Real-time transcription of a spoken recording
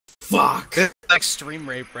Fuck. This is like stream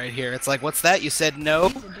rape right here. It's like, what's that? You said no?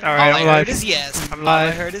 Alright, All I heard is yes. I'm All I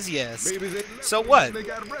live. heard is yes. So what? I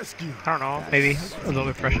don't know, maybe a little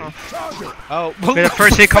bit professional. Oh, We have the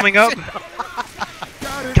first hit coming up.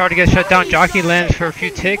 Charger gets shut down. Jockey lands for a few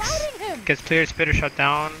ticks. Gets player spitter shut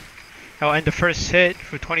down. I'll end the first hit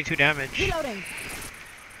for 22 damage.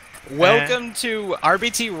 Welcome to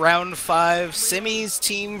RBT Round 5, Simi's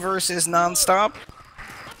team versus NonStop.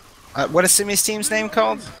 What is Simi's team's name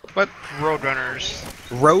called? What? Roadrunners.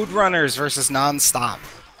 Roadrunners versus NonStop.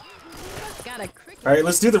 Alright,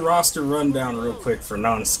 let's do the roster rundown real quick for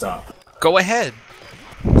NonStop. Go ahead.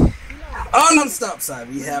 On NonStop side,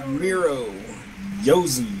 we have Miro,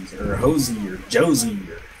 Yosi, or Hosey, or Josie,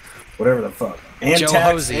 or whatever the fuck. And Joe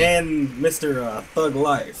Tax, Hosey. and Mr. Thug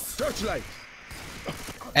Life.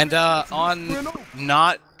 And on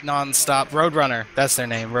not NonStop, Roadrunner. That's their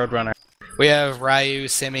name, Roadrunner. We have Ryu,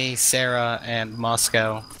 Simi, Sarah, and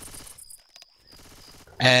Moscow.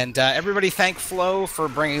 And everybody thank Flo for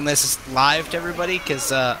bringing this live to everybody,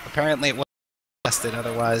 because apparently it wasn't tested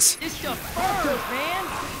otherwise.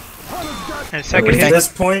 And second At hit. this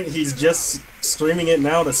point, he's just streaming it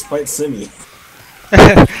now to spite Simi.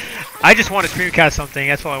 I just want to screencast something.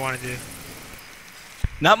 That's all I want to do.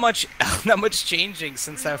 Not much changing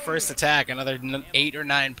since that first attack. Another 8 or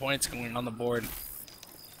 9 points going on the board.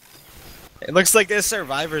 It looks like the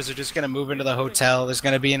survivors are just going to move into the hotel. There's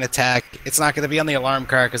going to be an attack. It's not going to be on the alarm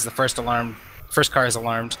car because the first car is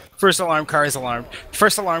alarmed. First alarm car is alarmed.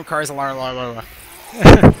 First alarm car is alarmed.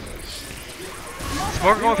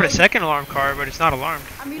 Smoker going for the second alarm car, but it's not alarmed.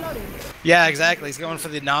 Yeah, exactly. He's going for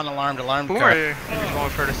the non-alarmed alarm Or car. he's going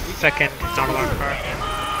for the second non-alarmed car.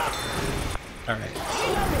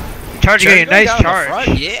 Alright. Charger getting a nice down the charge.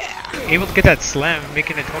 front, yeah! Able to get that slam,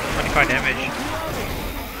 making a total 25 damage.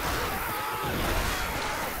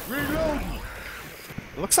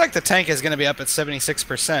 Looks like the tank is going to be up at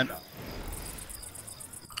 76%.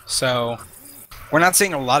 So, we're not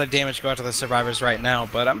seeing a lot of damage go out to the survivors right now,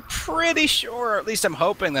 but I'm pretty sure, or at least I'm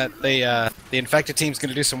hoping, that the infected team's going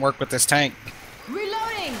to do some work with this tank.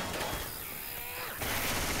 Reloading.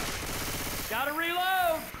 Gotta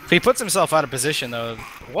reload. If he puts himself out of position, though,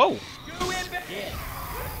 whoa!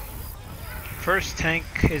 First tank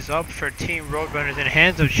is up for Team Roadrunners in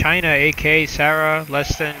hands of China, aka Sarah,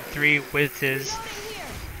 less than 3 with his.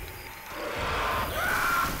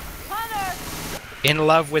 In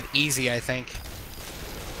love with easy, I think.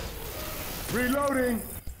 Reloading.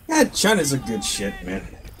 Yeah, China's a good shit, man.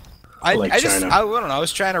 I like China. I don't know. I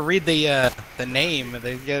was trying to read the name.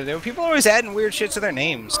 People are always adding weird shit to their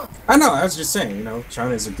names. I know. I was just saying, you know,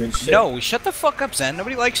 China's a good shit. No, shut the fuck up, Zen.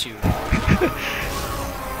 Nobody likes you.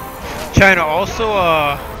 China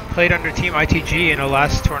also played under Team ITG in a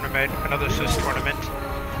last tournament, another Swiss tournament.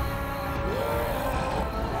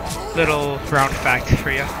 Little round fact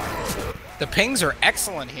for you. The pings are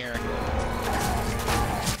excellent here.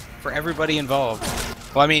 For everybody involved.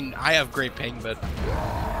 Well, I mean, I have great ping, but...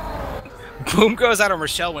 Boom goes out on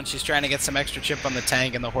Rochelle when she's trying to get some extra chip on the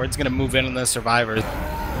tank, and the Horde's gonna move in on the survivors.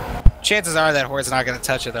 Chances are that Horde's not gonna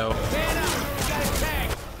touch it, though.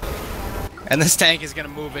 And this tank is gonna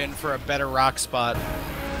move in for a better rock spot.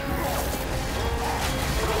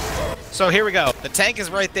 So here we go. The tank is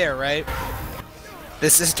right there, right?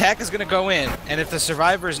 This attack is gonna go in, and if the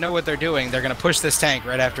survivors know what they're doing, they're gonna push this tank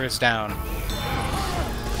right after it's down.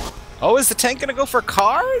 Oh, is the tank gonna go for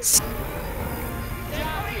cars?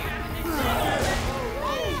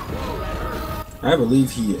 I believe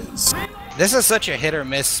he is. This is such a hit or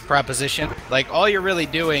miss proposition. Like, all you're really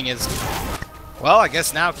doing is, well, I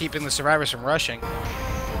guess now keeping the survivors from rushing.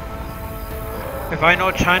 If I know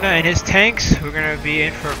China and his tanks, we're gonna be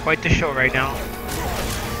in for quite the show right now.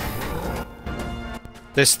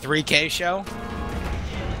 This 3K show?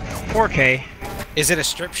 4K. Is it a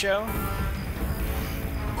strip show?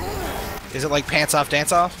 Is it like Pants Off,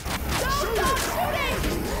 Dance Off?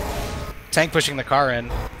 Tank pushing the car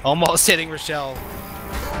in. Almost hitting Rochelle.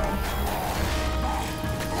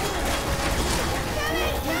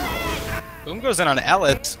 Boom goes in on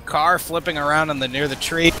Ellis. Car flipping around on near the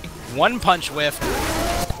tree. 1 punch whiff.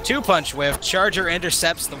 2 punch whiff. Charger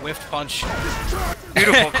intercepts the whiffed punch.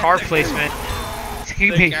 Beautiful car placement.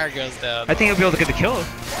 The car goes down. I think he'll be able to get the kill.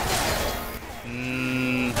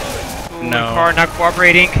 Ooh, No. Car not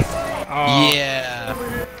cooperating. Oh.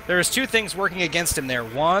 Yeah. There's 2 things working against him there.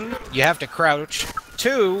 1, you have to crouch.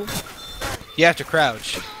 2, you have to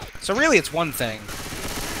crouch. So really it's 1 thing.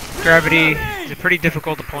 Gravity is a pretty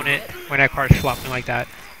difficult opponent when that car is flopping like that.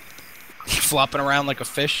 Flopping around like a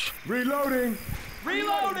fish. Reloading.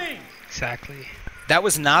 Reloading. Exactly. That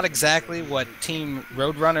was not exactly what Team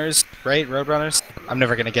Roadrunners, right? Roadrunners? I'm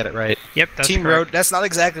never gonna get it right. Yep, that's Team correct. Road. That's not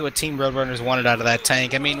exactly what Team Roadrunners wanted out of that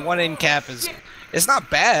tank. I mean, one in cap is, it's not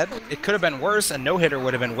bad. It could have been worse. A no-hitter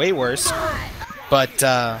would have been way worse. But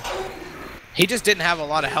he just didn't have a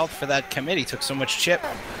lot of health for that commit. He took so much chip.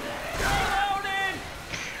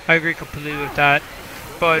 I agree completely with that.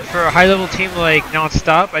 But for a high-level team like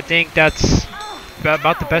NonStop, I think that's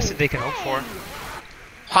about the best that they can hope for.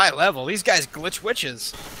 High level. These guys glitch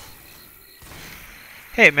witches.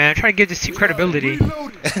 Hey man, I'm trying to give this team credibility.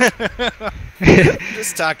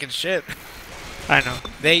 Just talking shit. I know.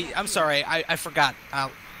 I'm sorry, I forgot.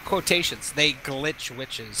 Quotations. They glitch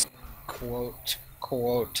witches. Quote.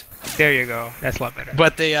 There you go. That's a lot better.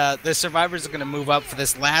 But the survivors are going to move up for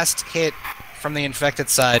this last hit from the infected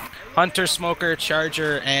side. Hunter, Smoker,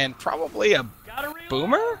 Charger, and probably a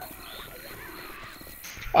Boomer?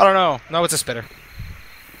 I don't know. No, it's a Spitter.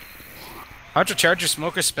 Hunter, Charger,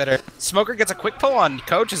 Smoker, Spitter. Smoker gets a quick pull on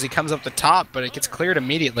Coach as he comes up the top, but it gets cleared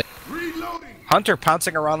immediately. Hunter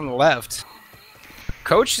pouncing around on the left.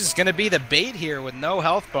 Coach is going to be the bait here with no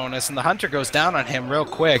health bonus, and the Hunter goes down on him real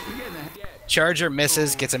quick. Charger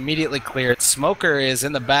misses, gets immediately cleared. Smoker is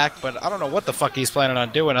in the back, but I don't know what the fuck he's planning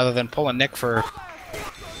on doing other than pulling Nick for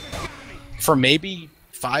maybe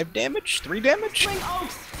 5 damage? 3 damage?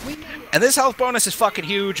 And this health bonus is fucking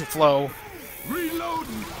huge. Flow.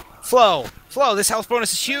 Flow, this health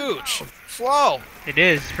bonus is huge. Flow. It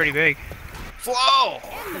is. It's pretty big. Flow.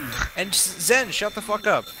 And Zen, shut the fuck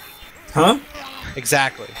up. Huh?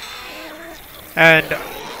 Exactly. And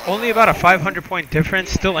only about a 500-point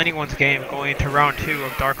difference, still anyone's game going into round 2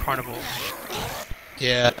 of Dark Carnival.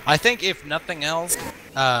 Yeah, I think if nothing else,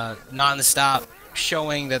 NonStop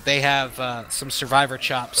showing that they have some survivor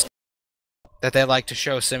chops that they like to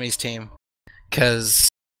show Simi's team. Because,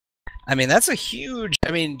 I mean, that's a huge...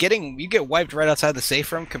 I mean, you get wiped right outside the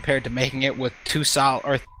safe room compared to making it with 2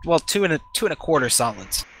 and a quarter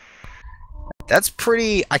solids. That's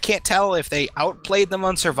pretty... I can't tell if they outplayed them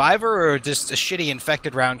on Survivor or just a shitty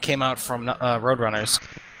infected round came out from Roadrunners.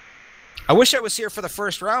 I wish I was here for the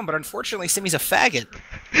first round, but unfortunately Simi's a faggot.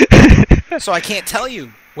 So I can't tell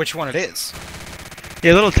you which one it is.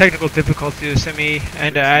 Yeah, a little technical difficulty with Simi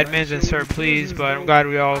and admins and Sir Please, but I'm glad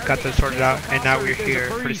we all got that sorted out, and now we're here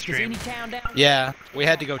for the stream. Yeah, we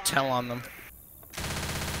had to go tell on them.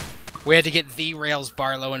 We had to get the Rails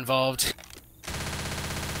Barlow involved.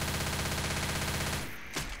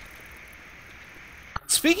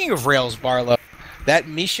 Speaking of Rails Barlow, that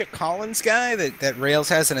Misha Collins guy that Rails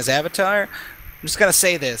has in his avatar, I'm just gonna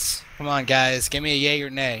say this. Come on, guys, give me a yay or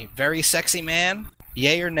nay. Very sexy man,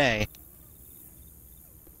 yay or nay?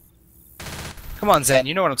 Come on, Zen,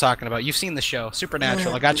 you know what I'm talking about. You've seen the show,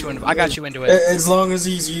 Supernatural. I got you into it. As long as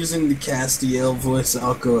he's using the Castiel voice,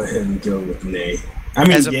 I'll go ahead and go with nay. I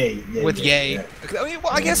mean, yay. With yay. Yeah. I mean,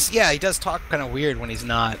 well, I guess, yeah, he does talk kind of weird when he's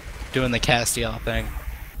not doing the Castiel thing.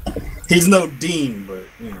 He's no Dean, but,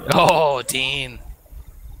 you know. Oh, Dean.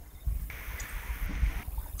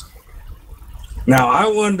 Now, I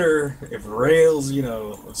wonder if Rails,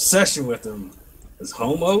 obsession with him is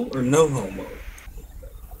homo or no homo.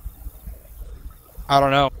 I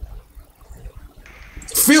don't know.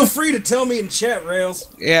 Feel free to tell me in chat, Rails.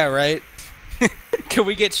 Yeah, right? Can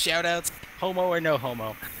we get shoutouts? Homo or no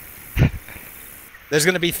homo? There's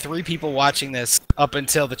gonna be 3 people watching this up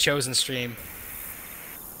until the Chosen stream.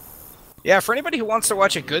 Yeah, for anybody who wants to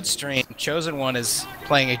watch a good stream, Chosen One is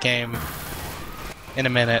playing a game in a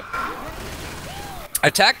minute.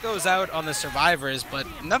 Attack goes out on the survivors, but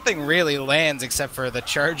nothing really lands except for the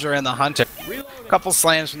Charger and the Hunter. A couple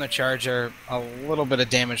slams from the Charger, a little bit of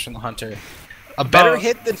damage from the Hunter. It's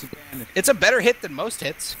a better hit than most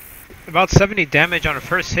hits. About 70 damage on a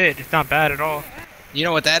first hit. It's not bad at all. You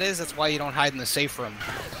know what that is? That's why you don't hide in the safe room.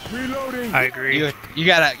 Reloading. I agree. You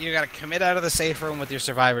gotta commit out of the safe room with your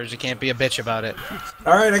survivors. You can't be a bitch about it.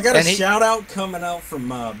 All right, I got a shout out coming out from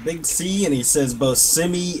Big C, and he says both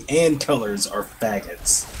Simi and Colors are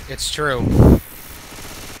faggots. It's true.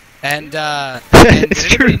 And did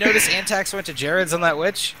anybody notice Antax went to Jared's on that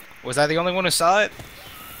witch? Was I the only one who saw it?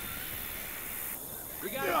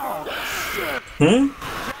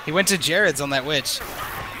 He went to Jared's on that witch.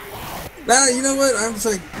 Nah, you know what? I was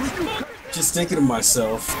like, just thinking to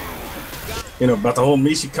myself, about the whole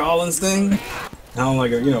Misha Collins thing. I'm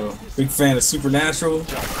like a, big fan of Supernatural.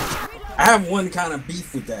 I have one kind of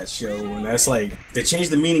beef with that show, and that's like, they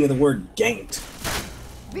changed the meaning of the word ganked.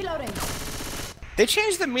 Reloading. They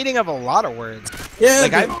changed the meaning of a lot of words. Yeah.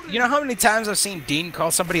 Like, you know how many times I've seen Dean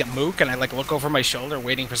call somebody a mook, and I look over my shoulder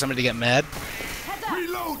waiting for somebody to get mad?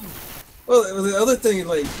 Well, the other thing,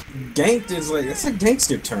 ganked is it's a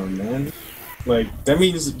gangster term, man. Like, that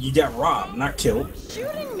means you got robbed, not killed.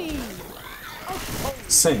 Shooting me.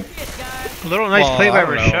 Same. A little nice Well, play by I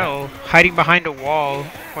don't know. Rochelle, hiding behind a wall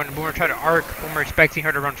when Boomer tried to arc. Boomer expecting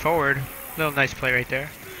her to run forward. Little nice play right there.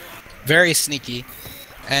 Very sneaky.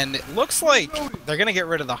 And it looks like they're going to get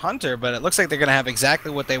rid of the Hunter, but it looks like they're going to have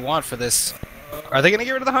exactly what they want for this. Are they going to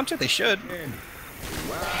get rid of the Hunter? They should.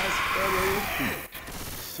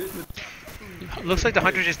 Looks like the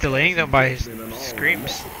Hunter's just delaying them by his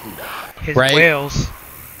screams, his Right. wails.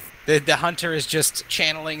 The Hunter is just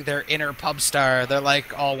channeling their inner pub star. They're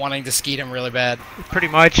like all wanting to skeet him really bad. Pretty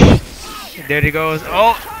much. And there he goes.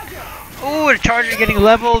 Oh! Ooh, the Charger getting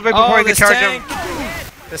leveled right before he can this charge tank!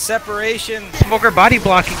 him. The separation. Smoker body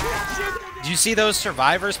blocking. Did you see those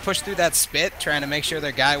survivors push through that spit, trying to make sure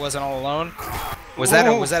their guy wasn't all alone? Was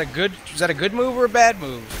that a good move or a bad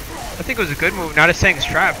move? I think it was a good move. Now this tank's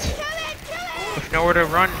trapped. With nowhere to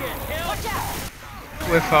run.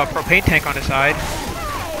 With a propane tank on his side.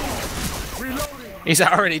 He's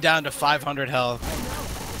already down to 500 health.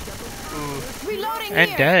 Reloading And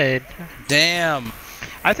here. dead. Damn.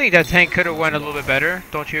 I think that tank could have went a little bit better.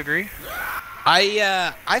 Don't you agree?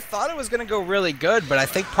 I thought it was gonna go really good, but I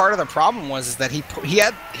think part of the problem was that he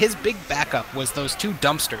had his big backup was those two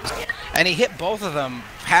dumpsters, and he hit both of them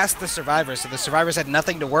past the survivors, so the survivors had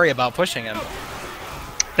nothing to worry about pushing him.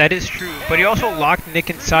 That is true. But he also locked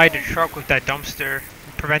Nick inside the truck with that dumpster,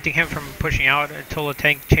 preventing him from pushing out until the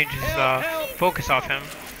tank changes focus off him.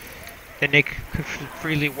 Then Nick could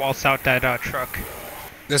freely waltz out that truck.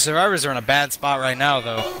 The survivors are in a bad spot right now,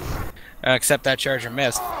 though, except that Charger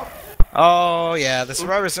missed. Oh yeah, the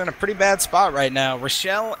survivors are in a pretty bad spot right now.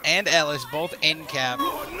 Rochelle and Ellis both in cap.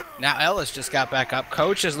 Now Ellis just got back up.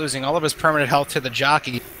 Coach is losing all of his permanent health to the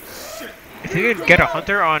jockey. If he could get a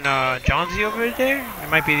Hunter on Johnsy over there, it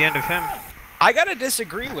might be the end of him. I gotta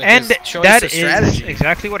disagree with And his choice that of is strategy.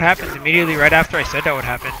 exactly what happened immediately right after I said that would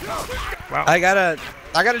happen. Wow. I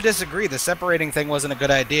gotta disagree. The separating thing wasn't a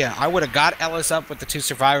good idea. I would have got Ellis up with the two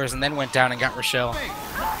survivors and then went down and got Rochelle.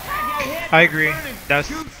 I agree.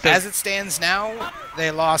 As it stands now,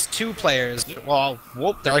 they lost 2 players. Well,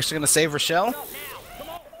 whoop, they're actually gonna save Rochelle?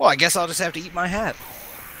 Well, I guess I'll just have to eat my hat.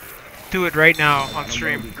 Do it right now on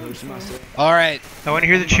stream. Alright. I want to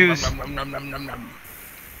hear the chews. I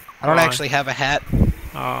don't actually have a hat.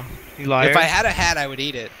 Oh, you liar. If I had a hat, I would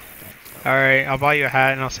eat it. Alright, I'll buy you a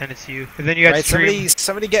hat and I'll send it to you. And then you got Right, stream.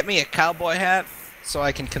 somebody get me a cowboy hat so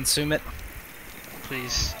I can consume it.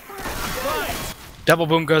 Please. Double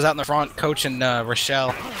Boom goes out in the front, coaching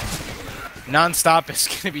Rochelle. NonStop is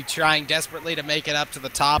going to be trying desperately to make it up to the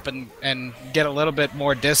top and get a little bit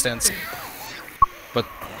more distance. But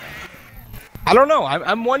I don't know.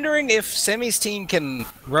 I'm wondering if Simi's team can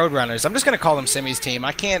Roadrunners. I'm just going to call them Simi's team.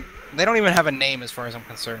 I can't. They don't even have a name as far as I'm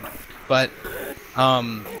concerned. But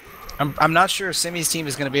I'm not sure if Simi's team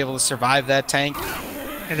is going to be able to survive that tank.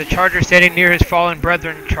 And the Charger standing near his fallen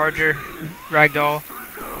brethren, Charger, Ragdoll.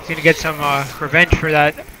 He's going to get some revenge for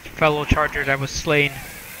that fellow Charger that was slain.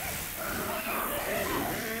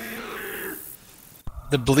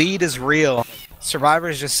 The bleed is real.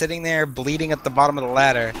 Survivor's just sitting there bleeding at the bottom of the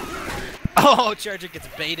ladder. Oh, Charger gets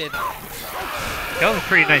baited. That was a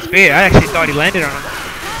pretty nice bait. I actually thought he landed on him.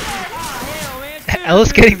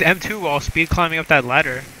 Ellis getting the M2 wall, speed climbing up that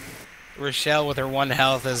ladder. Rochelle with her 1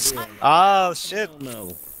 health is... Oh, shit.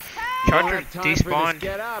 Charger despawned.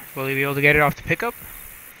 Will he be able to get it off the pickup?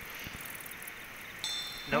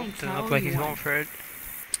 Nope, doesn't look like he's going for it.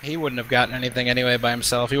 He wouldn't have gotten anything anyway by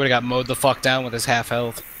himself. He would have got mowed the fuck down with his half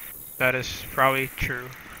health. That is probably true.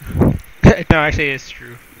 No, actually it's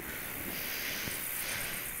true.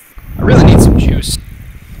 I really need some juice. I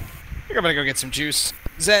think I'm gonna go get some juice.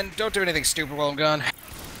 Zen, don't do anything stupid while I'm gone.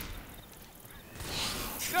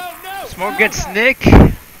 Smoke gets Nick.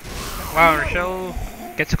 Wow, Rochelle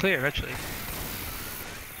gets a clear eventually.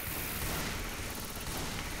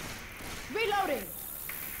 Reloading.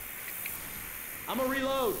 I'm gonna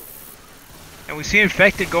reload. And we see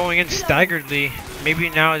Infected going in staggeredly. Maybe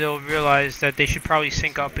now they'll realize that they should probably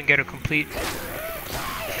sync up and get a complete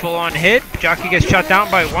full-on hit. Jockey gets shot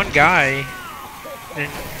down by 1 guy. Then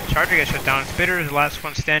Charger gets shot down. Spitter is the last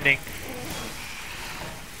one standing.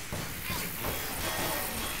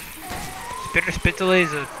 Spitter spit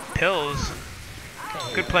delays the pills.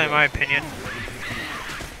 Good play in my opinion.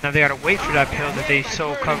 Now they gotta wait for that pill that they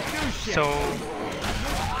so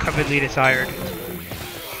covetedly desired.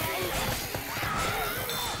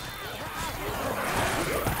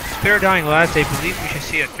 Spitter dying last, I believe we should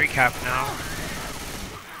see a 3 cap now.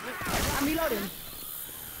 I'm reloading.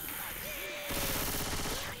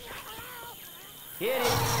 Hit it.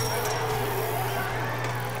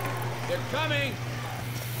 They're coming.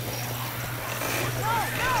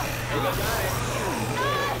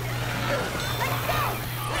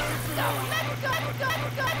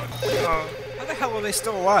 How the hell are they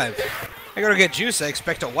still alive? I gotta get juice. I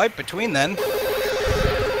expect a wipe between then.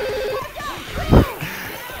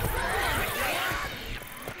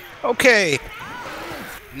 Okay.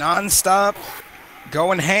 NonStop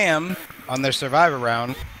going ham on their Survivor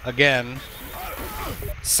round again.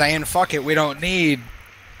 Saying fuck it, we don't need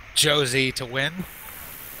Josie to win.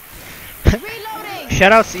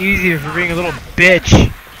 Shoutouts to Easy for being a little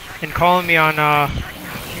bitch and calling me on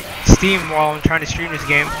Steam while I'm trying to stream this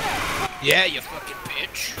game. Yeah, you fucking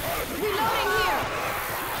bitch.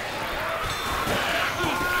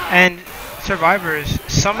 And survivors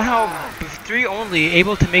somehow 3 only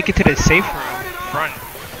able to make it to the safe room front.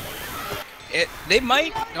 They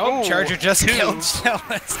might. Oh, Oh, Charger just 2. killed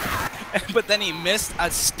Jealous. But then he missed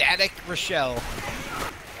a static Rochelle.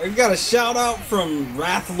 I got a shout out from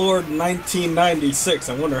Wrathlord 1996.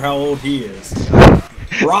 I wonder how old he is.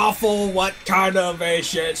 Raffle, what kind of a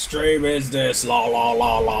shit stream is this? La la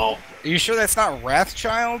la la. Are you sure that's not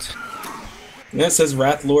Wrathchild? Yeah, it says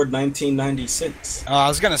Wrathlord 1996. I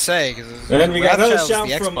was gonna say, because And then we got another Wrathchild's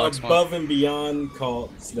shout the from Xbox Above and Beyond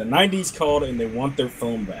called the 90s called and they want their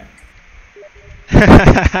phone back.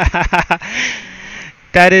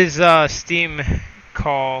 That is Steam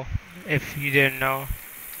call, if you didn't know.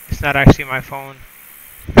 It's not actually my phone.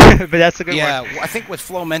 But that's a good Yeah, one. I think what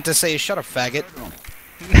Flo meant to say is shut up, faggot.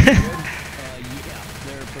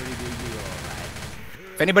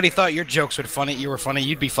 If anybody thought your jokes you were funny,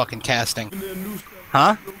 you'd be fucking casting.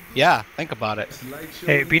 Huh? Yeah, think about it.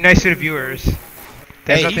 Hey, be nice to the viewers.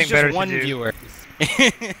 There's Hey, nothing he's better just one to do. viewer.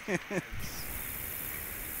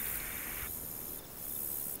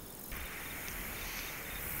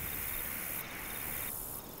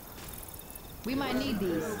 We might need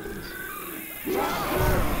these.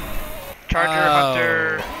 Charger,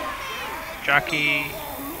 Hunter, Jockey.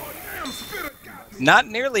 Not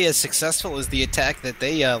nearly as successful as the attack that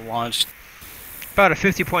they launched. About a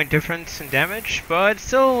 50-point difference in damage, but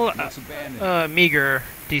still meager,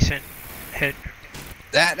 decent hit.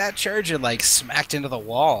 That Charger like smacked into the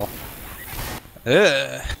wall.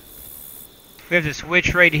 Ugh. We have this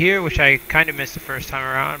witch right here, which I kind of missed the first time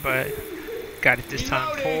around, but got it this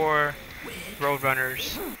time. 4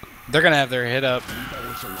 Roadrunners. They're gonna have their hit up.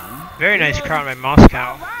 Very nice crowd by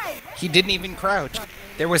Moscow. He didn't even crouch.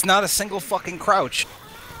 There was not a single fucking crouch.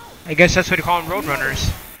 I guess that's what you call them,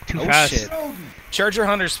 Roadrunners. Too Oh fast. shit. Charger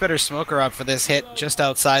Hunter Spitter Smoker up for this hit just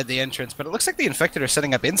outside the entrance, but it looks like the Infected are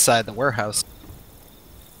setting up inside the warehouse.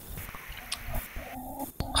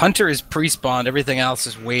 Hunter is pre-spawned, everything else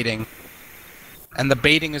is waiting. And the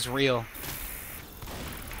baiting is real.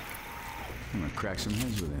 I'm gonna crack some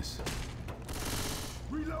heads with this.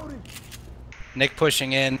 Nick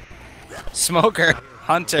pushing in. Smoker.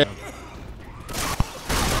 Hunter.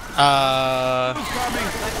 I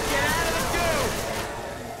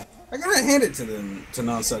gotta hand it to them, to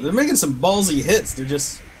NonStop. They're making some ballsy hits. They're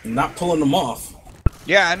just not pulling them off.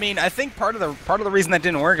 Yeah, I mean, I think part of the reason that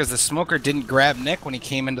didn't work is the Smoker didn't grab Nick when he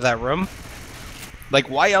came into that room. Like,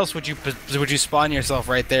 why else would you spawn yourself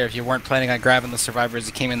right there if you weren't planning on grabbing the survivor as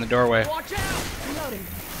he came in the doorway? Watch out! Reloading.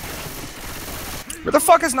 Where the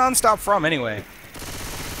fuck is NonStop from anyway?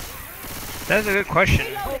 That's a good question.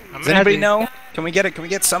 Does anybody know? Can we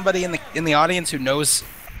get somebody in the audience who knows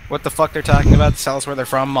what the fuck they're talking about? Tell us where they're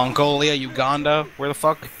from. Mongolia, Uganda, where the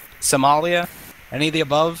fuck? Somalia? Any of the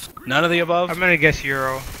above? None of the above? I'm gonna guess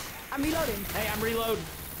Euro. I'm reloading. Hey, I'm reloading.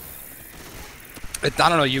 I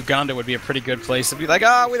don't know, Uganda would be a pretty good place to be like,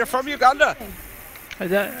 we're from Uganda!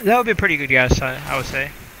 That would be a pretty good guess, I would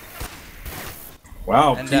say.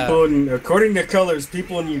 Wow, And, according to colors,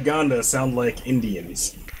 people in Uganda sound like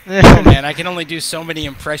Indians. Oh man, I can only do so many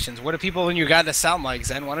impressions. What do people in Uganda sound like,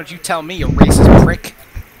 Zen? Why don't you tell me, you racist prick?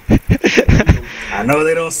 I know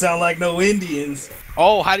they don't sound like no Indians.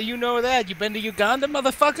 Oh, how do you know that? You been to Uganda,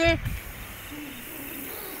 motherfucker?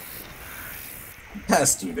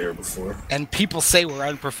 Passed you there before. And people say we're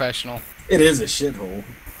unprofessional. It is a shithole.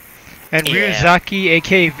 And Yeah. Ryuzaki,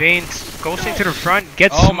 aka Vayne, goes into the front,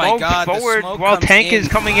 gets Oh my smoked God, the forward smoke while comes Tank in. is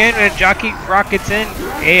coming in, and Jockey rockets in.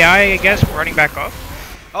 AI, I guess, running back up.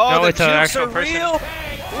 Oh, No, the it's an jukes actual are person. real?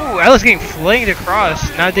 Ooh, Ella's getting flinged across.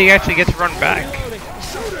 Now they actually get to run back.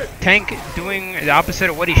 Tank doing the opposite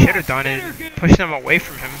of what he should have done and pushing them away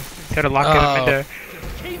from him instead of locking him into.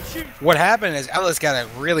 What happened is Ellis got a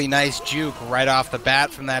really nice juke right off the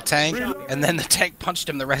bat from that tank, and then the tank punched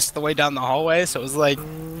him the rest of the way down the hallway, so it was like...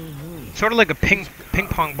 Sort of like a ping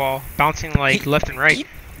pong ball bouncing like left and right.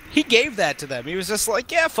 He gave that to them. He was just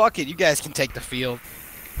like, yeah, fuck it, you guys can take the field.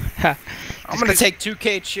 I'm gonna take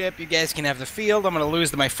 2K chip. You guys can have the field. I'm gonna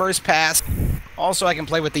lose my first pass. Also, I can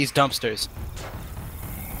play with these dumpsters.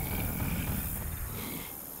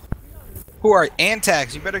 Who are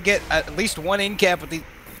Antax? You better get at least one in cap with these.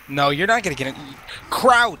 No, you're not gonna get it.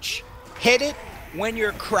 Crouch. Hit it when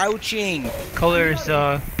you're crouching. Colors,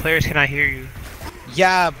 players cannot hear you.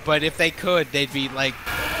 Yeah, but if they could, they'd be like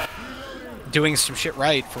doing some shit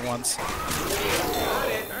right for once.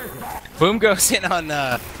 Boom goes in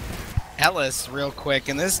on Ellis real quick,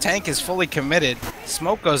 and this tank is fully committed.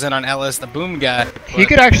 Smoke goes in on Ellis, the boom guy. He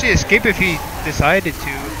could actually escape if he decided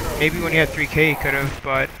to. Maybe when he had 3K he could have,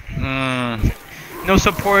 but no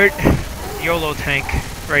support. YOLO tank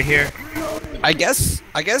right here. I guess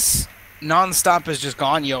NonStop has just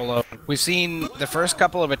gone YOLO. We've seen the first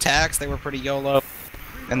couple of attacks, they were pretty YOLO.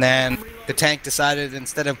 And then the tank decided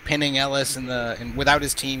instead of pinning Ellis and without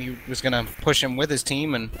his team, he was going to push him with his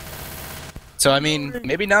team. And so, I mean,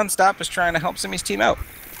 maybe NonStop is trying to help Simmy's team out.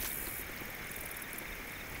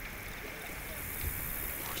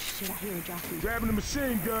 Shit, I hear a jockey. Grabbing the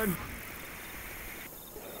machine gun.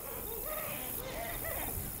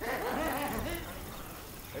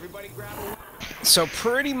 Everybody grab a... So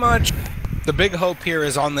pretty much the big hope here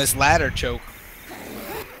is on this ladder choke.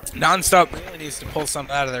 NonStop really needs to pull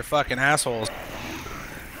something out of their fucking assholes.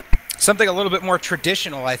 Something a little bit more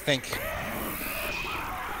traditional, I think.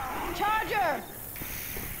 Charger!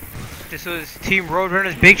 This was Team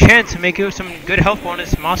Roadrunner's big chance to make it with some good health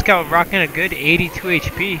bonus. Moscow rocking a good 82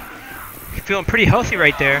 HP. Feeling pretty healthy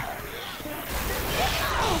right there.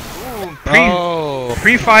 Ooh,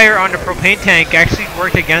 pre-fire on the propane tank actually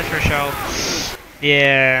worked against Rochelle.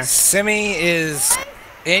 Yeah. Simmy is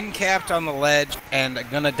in-capped on the ledge and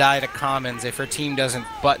gonna die to commons if her team doesn't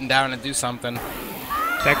button down and do something.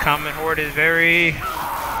 That common horde is very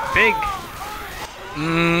big.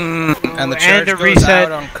 And the charge and a goes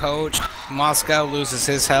reset. out on Coach. Moscow loses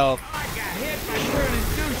his health.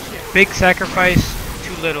 Big sacrifice,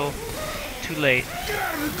 too little, too late.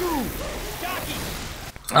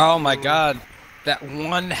 Oh my god. That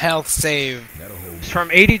one health save. It's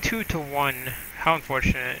from 82 to 1. How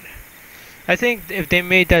unfortunate. I think if they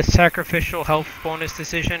made that sacrificial health bonus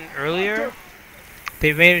decision earlier,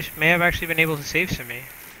 they may have actually been able to save Simi.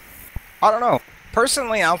 I don't know.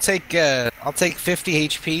 Personally, I'll take 50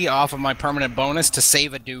 HP off of my permanent bonus to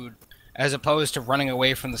save a dude, as opposed to running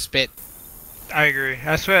away from the spit. I agree.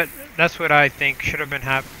 That's what I think should have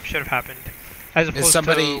happened, as opposed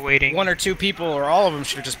Somebody, to waiting. one or two people, or all of them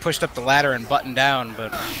should have just pushed up the ladder and buttoned down.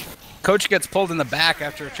 But Coach gets pulled in the back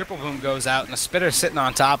after a triple boom goes out, and a spitter's sitting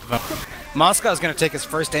on top of him. Moscow's gonna take his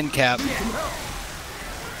first end cap,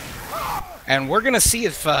 and we're gonna see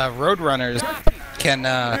if Roadrunners can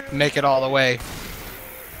make it all the way.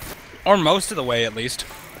 Or most of the way, at least.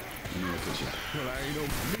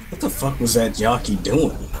 What the fuck was that jockey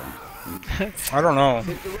doing? I don't know.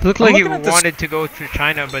 Looked like he wanted to go to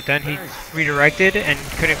China, but then he redirected and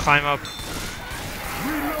couldn't climb up.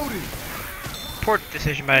 Poor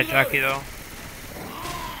decision by the jockey, though.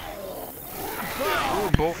 Ooh,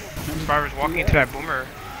 both survivors walking into that boomer.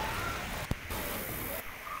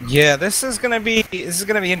 Yeah, this is gonna be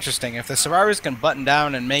interesting. If the survivors can button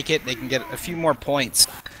down and make it, they can get a few more points.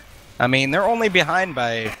 I mean, they're only behind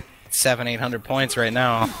by 700-800 points right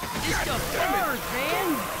now.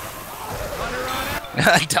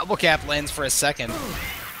 Double cap lands for a second.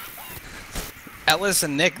 Ellis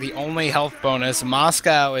and Nick, the only health bonus.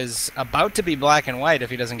 Moscow is about to be black and white if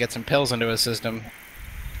he doesn't get some pills into his system.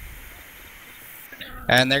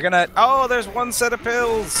 And they're gonna... Oh, there's one set of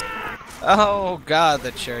pills! Oh god,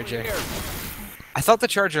 the charger. I thought the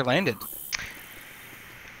charger landed.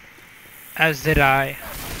 As did I.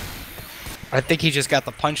 I think he just got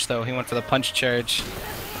the punch, though. He went for the punch charge.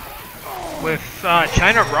 With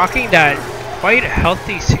China rocking that quite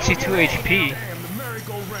healthy 62 HP.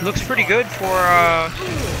 Looks pretty good for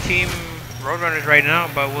Team Roadrunners right now,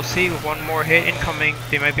 but we'll see. With one more hit incoming,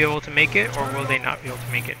 they might be able to make it, or will they not be able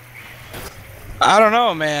to make it? I don't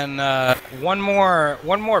know, man. One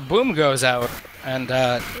more boom goes out, and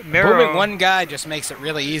booming one guy just makes it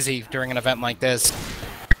really easy during an event like this.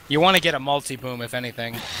 You want to get a multi-boom, if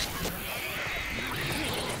anything.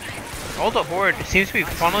 All the horde seems to be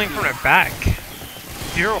funneling from their back.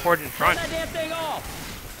 Zero horde in front.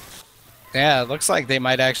 Yeah, it looks like they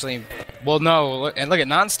might actually... Well, no, and look at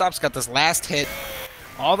NonStop's got this last hit.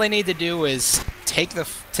 All they need to do is take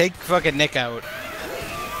fucking Nick out.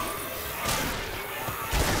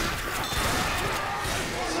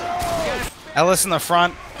 Ellis in the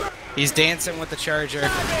front. He's dancing with the charger.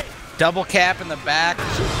 Double cap in the back.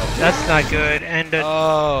 That's not good. And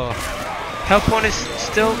oh, health bonus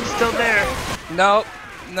still there. nope,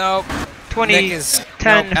 nope. 20, Nick is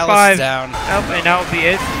 10, no, Ellis 5. is down. Nope, and that will be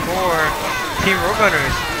it for Team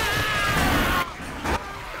Roadrunners.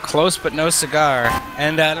 Close but no cigar.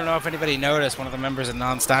 And I don't know if anybody noticed one of the members of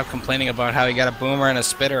NonStop complaining about how he got a boomer and a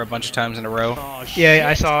spitter a bunch of times in a row. Yeah,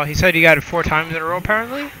 I saw. He said he got it 4 times in a row,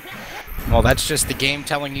 apparently. Well, that's just the game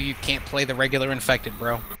telling you can't play the regular infected,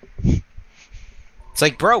 bro. It's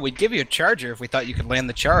like, bro, we'd give you a charger if we thought you could land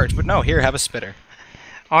the charge, but no, here, have a spitter.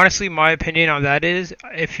 Honestly, my opinion on that is,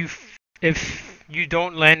 if you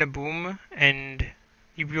don't land a boom, and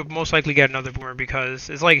you'll most likely get another boomer, because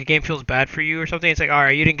it's like a game feels bad for you or something. It's like,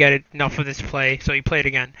 alright, you didn't get enough of this play, so you play it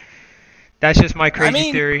again. That's just my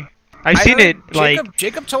crazy theory. I've seen it, like...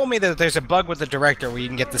 Jacob told me that there's a bug with the director where you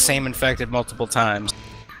can get the same infected multiple times.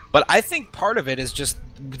 But I think part of it is just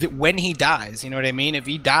when he dies, you know what I mean? If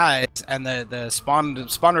he dies and the spawn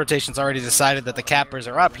rotation's already decided that the cappers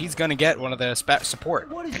are up, he's gonna get one of the support.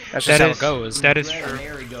 That's just how it goes. That is true.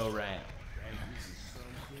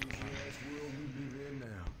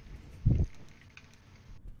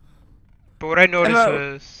 But what I noticed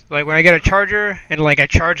was, like, when I get a charger, and, like, I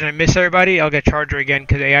charge and I miss everybody, I'll get charger again,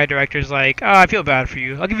 because the AI director's like, oh, I feel bad for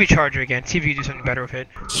you. I'll give you charger again. See if you can do something better with it.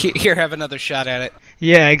 Here, have another shot at it.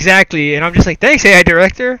 Yeah, exactly. And I'm just like, thanks, AI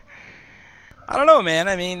director. I don't know, man.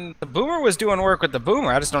 I mean, the boomer was doing work with the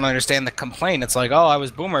boomer. I just don't understand the complaint. It's like, oh, I was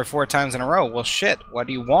boomer 4 times in a row. Well, shit. What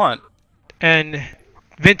do you want? And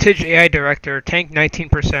vintage AI director, tank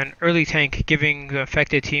 19%, early tank, giving the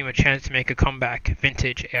affected team a chance to make a comeback.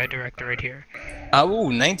 Vintage AI director right here. Oh,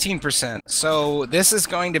 19%. So this is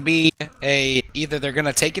going to be either they're going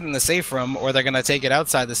to take it in the safe room or they're going to take it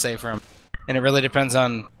outside the safe room. And it really depends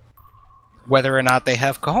on whether or not they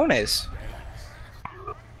have cojones.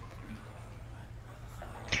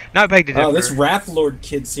 Not beg to differ. Oh, this Wrathlord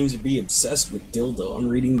kid seems to be obsessed with dildo. I'm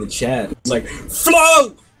reading the chat. It's like,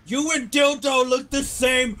 Flo! You and dildo look the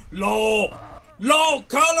same. Lol. Lol,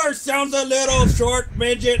 color sounds a little short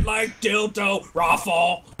midget like dildo.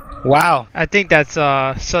 Raffle. Wow. I think that's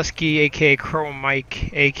Susky, aka Chrome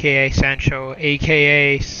Mike, aka Sancho,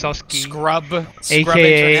 aka Susky. Scrub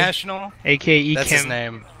AKA International. aka That's his Ekim,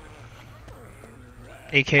 name.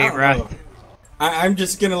 aka Wrath. I'm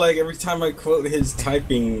just gonna, like, every time I quote his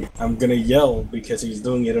typing, I'm gonna yell because he's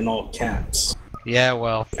doing it in all caps. Yeah,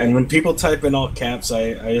 well. And when people type in all caps, I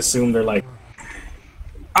assume they're like,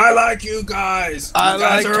 I like you guys! I You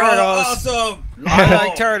guys like are all turtles. awesome! I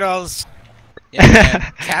like turtles. Yeah,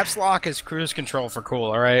 man. Caps lock is cruise control for cool,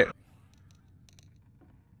 alright?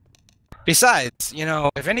 Besides, you know,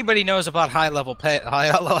 if anybody knows about high level play,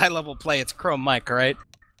 it's Chrome Mike, alright?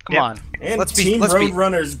 Come on. And Team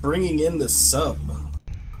Roadrunners bringing in the sub.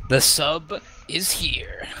 The sub is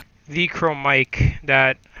here. The Chrome Mike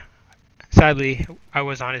that, sadly, I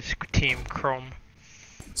was on his team, Chrome.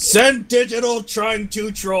 Send Digital trying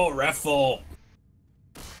to troll Raffle.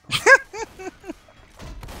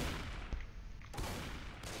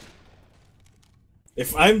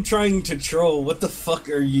 If I'm trying to troll, what the fuck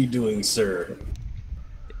are you doing, sir?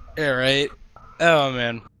 Yeah, right? Oh,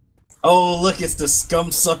 man. Oh, look, it's the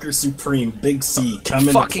Scum Sucker Supreme, Big C, coming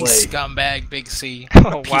to Fucking play. scumbag, Big C.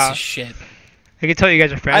 Oh, Piece wow. of shit. I can tell you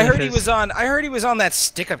guys are fans I of heard his. he was on that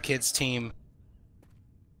Stick Up Kids team.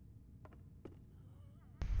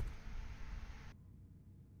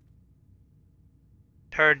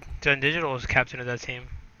 Heard Zen Digital was captain of that team.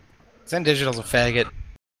 Zen Digital's a faggot.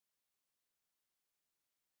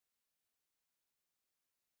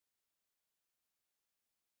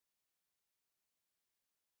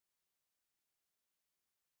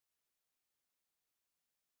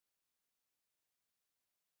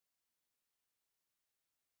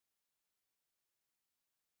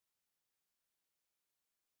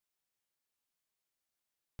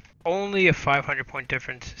 Only a 500-point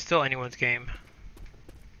difference. Still anyone's game.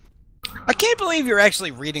 I can't believe you're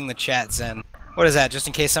actually reading the chat, Zen. What is that, just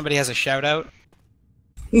in case somebody has a shout-out?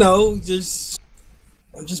 No, I'm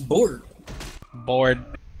just bored. Bored.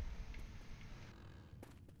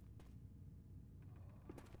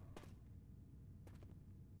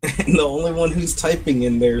 And the only one who's typing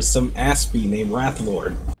in there is some Aspie named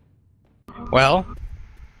Wrathlord. Well,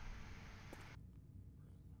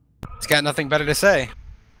 he's got nothing better to say.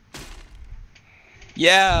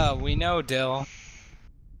 Yeah, we know, Dill.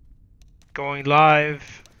 Going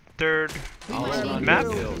live. Third on map.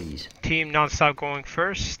 please. Team NonStop going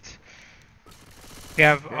first. We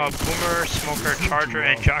have Boomer, Smoker, Charger,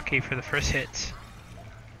 and Jockey for the first hits.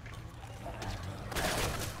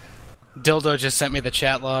 Dildo just sent me the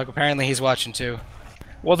chat log. Apparently he's watching too.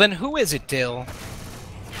 Well then who is it, Dill?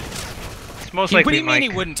 It's most What likely do you mean Mike. he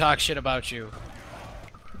wouldn't talk shit about you?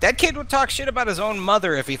 That kid would talk shit about his own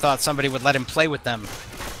mother if he thought somebody would let him play with them.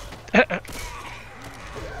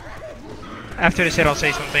 After this hit, I'll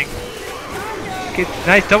say something. Get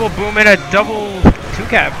nice double boom and a double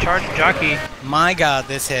two-cap charge jockey. My God,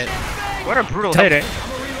 this hit. What a brutal hit!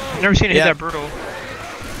 I've never seen a hit that brutal.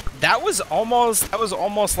 That was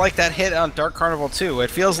almost like that hit on Dark Carnival 2.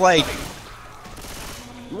 It feels like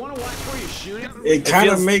You want to watch where you're shooting? It kind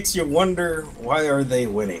of makes you wonder, why are they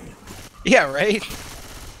winning? yeah, right.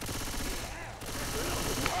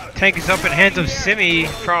 Tank is up in hands of Simi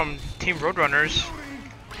from Team Roadrunners.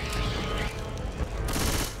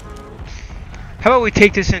 How about we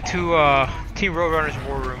take this into Team Roadrunners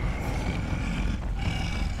War Room?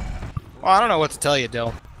 Well, I don't know what to tell you,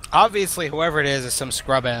 Dill. Obviously, whoever it is some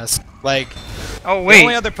scrub ass. Like, oh wait, the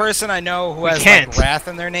only other person I know who has like Wrath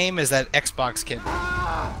in their name is that Xbox kid.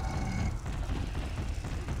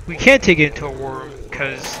 We can't take it into a war room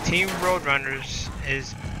because Team Roadrunners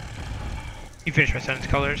is. You finished my sentence,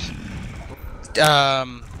 Colors.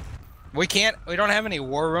 We can't. We don't have any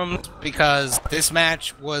war rooms because this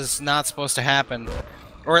match was not supposed to happen,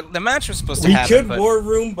 or the match was supposed to happen. We could war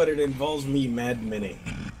room, but it involves me mad minning.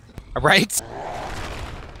 Right.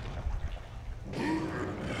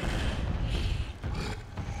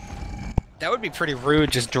 That would be pretty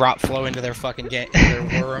rude. Just drop flow into their fucking game,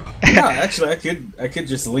 their war room. No, actually, I could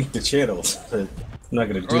just link the channels, but I'm not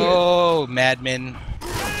gonna do it. Oh, Madman.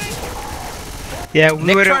 Yeah,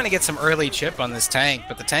 Nick trying to get some early chip on this tank,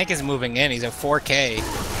 but the tank is moving in. He's at 4K.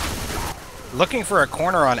 Looking for a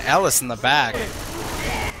corner on Ellis in the back.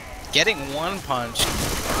 Getting one punch.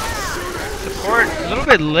 Support a little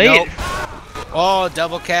bit late. Nope. Oh,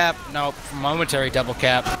 double cap. Nope. Momentary double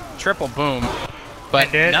cap. Triple boom.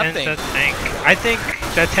 But nothing. And the tank. I think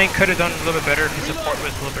that tank could have done a little bit better if his support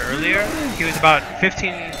was a little bit earlier. He was about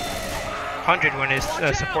 1500 when his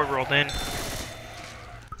support rolled in.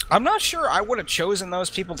 I'm not sure I would have chosen those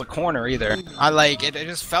people to corner either. I like it. It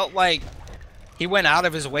just felt like he went out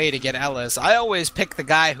of his way to get Ellis. I always pick the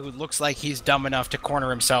guy who looks like he's dumb enough to corner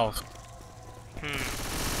himself.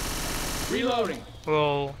 Reloading.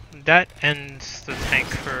 Well, that ends the tank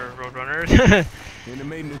for Roadrunners.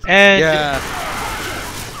 And yeah.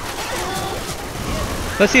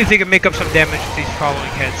 Let's see if they can make up some damage with these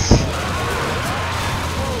following hits.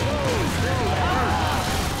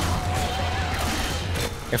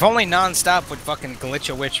 If only NonStop would fucking glitch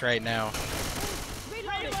a witch right now.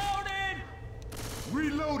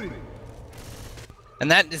 Reloading.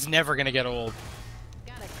 And that is never gonna get old.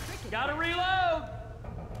 Gotta reload.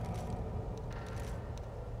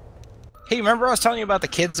 Hey, remember I was telling you about the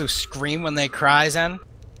kids who scream when they cry, Zen?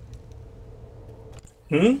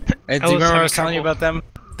 Hmm? Do you remember I was telling you about them?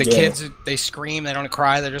 The Yeah. kids, they scream, they don't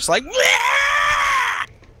cry, they're just like,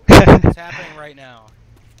 it's happening right now.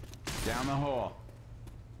 Down the hall.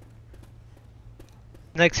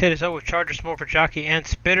 Next hit is over with Charger Smoke for Jockey and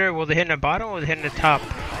Spitter. Will they hit in the bottom or will they hit in the top?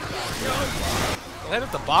 Well, hit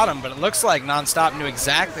at the bottom, but it looks like NonStop knew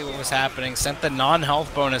exactly what was happening, sent the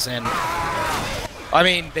non-health bonus in. I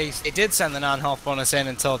mean, it did send the non-health bonus in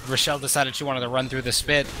until Rochelle decided she wanted to run through the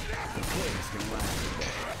spit.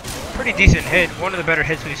 Pretty decent hit. One of the better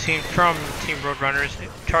hits we've seen from Team Roadrunners.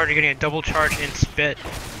 Charger getting a double charge in spit.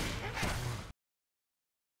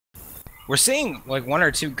 We're seeing like 1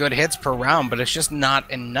 or 2 good hits per round, but it's just not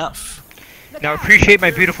enough. Now appreciate my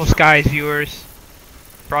beautiful skies, viewers.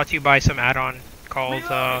 Brought to you by some add-on called,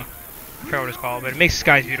 I forgot what it's called, but it makes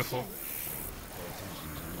skies beautiful.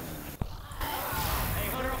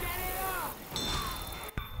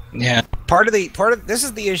 Yeah. Part of this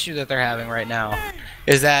is the issue that they're having right now,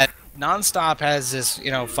 is that NonStop has this,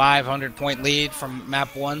 500 point lead from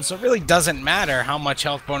map 1, so it really doesn't matter how much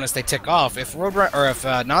health bonus they tick off. If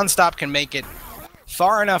NonStop can make it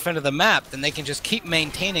far enough into the map, then they can just keep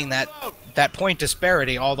maintaining that point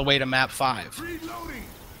disparity all the way to map 5. Reloading.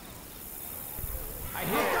 I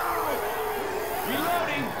hit.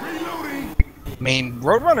 Reloading. I mean,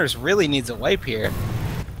 Roadrunners really needs a wipe here.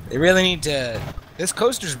 They really need to. This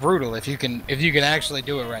coaster's brutal if you can actually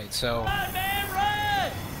do it right. So. Run, man,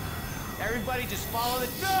 run! Everybody just follow the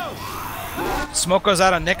go. Smoke goes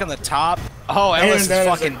out on Nick on the top. Oh, Ellis is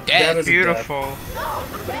fucking dead. Beautiful.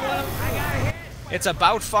 It's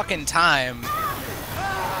about fucking time.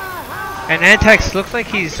 And Antex looks like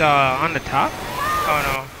he's on the top.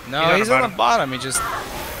 Oh no. No, he's on the bottom. He just.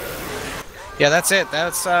 Yeah, that's it.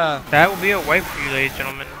 That's That will be a wipe for you, ladies and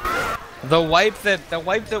gentlemen. the wipe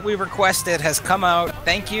that we requested has come out.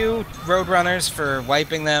 Thank you, Roadrunners, for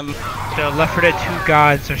wiping them. The Left 4 Dead 2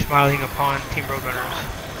 gods are smiling upon Team Roadrunners.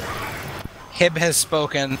 Hib has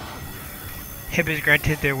spoken. Hib has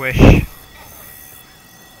granted their wish.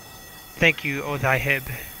 Thank you, O thy Hib.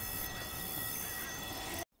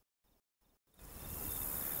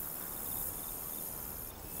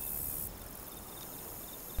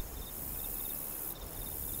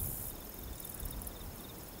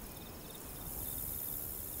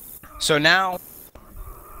 So now,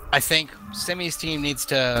 I think Simi's team needs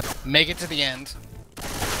to make it to the end.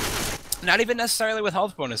 Not even necessarily with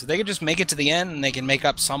health bonus. If they could just make it to the end and they can make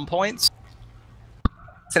up some points,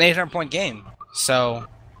 it's an 800-point game. So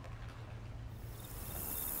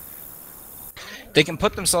they can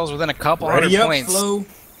put themselves within a couple hundred points. Flo.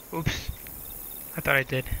 Oops. I thought I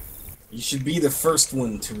did. You should be the first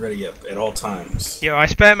one to ready up at all times. Yo, I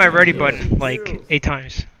spammed my ready button like 8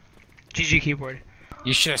 times. GG keyboard.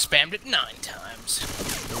 You should have spammed it 9 times.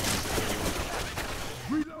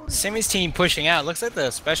 Simi's team pushing out. Looks like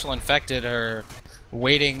the special infected are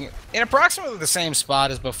waiting in approximately the same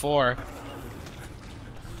spot as before.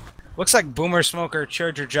 Looks like Boomer Smoker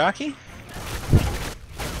Charger Jockey.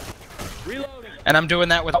 Reloading. And I'm doing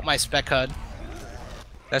that without my spec HUD.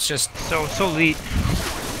 That's just So elite.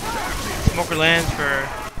 Smoker lands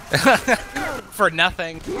for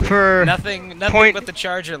nothing. for Nothing Point- but the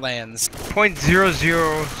Charger lands.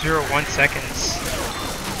 0.0001 seconds.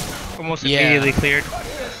 Almost Yeah. immediately cleared.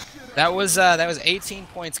 That was 18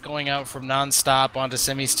 points going out from NonStop onto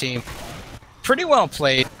Simi's team. Pretty well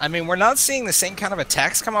played. I mean, we're not seeing the same kind of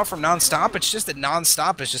attacks come out from NonStop. It's just that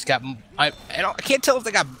NonStop has just got. I can't tell if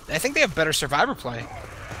they got. I think they have better survivor play.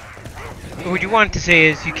 What you wanted to say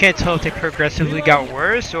is you can't tell if they progressively got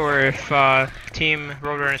worse or if Team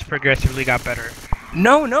Roadrunners progressively got better.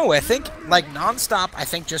 No. I think like NonStop. I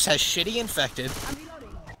think just has shitty infected,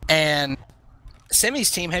 and Simi's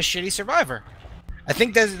team has shitty survivor. I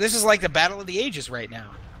think this is like the battle of the ages right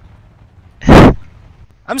now.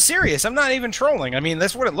 I'm serious. I'm not even trolling. I mean,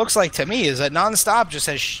 that's what it looks like to me. Is that NonStop just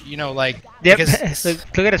has, like. Yep. Because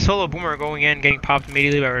Look at a solo boomer going in, getting popped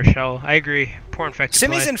immediately by Rochelle. I agree. Poor infected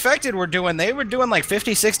Simi's play. infected were doing like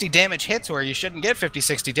 50-60 damage hits where you shouldn't get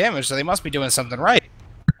 50-60 damage, so they must be doing something right.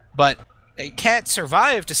 But they can't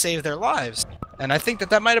survive to save their lives, and I think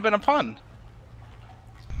that might have been a pun.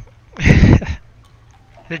 There's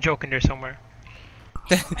a joke in there somewhere.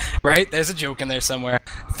 Right? There's a joke in there somewhere.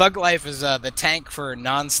 Thug Life is the tank for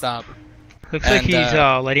NonStop. Looks like And, he's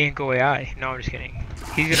letting it go AI. No, I'm just kidding.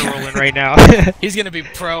 He's gonna roll in right now. He's gonna be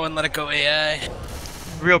pro and let it go AI.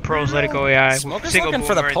 Real pros let it go AI. Smoker's Single looking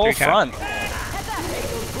for the boomer and pull 3 cap. front.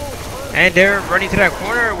 And they're running to that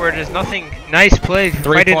corner where there's nothing. Nice play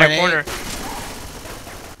right in that 3.8. corner.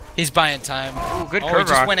 He's buying time. Ooh, good He curve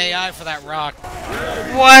just rock. went AI for that rock.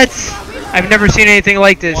 What? I've never seen anything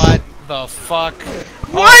like this. What the fuck?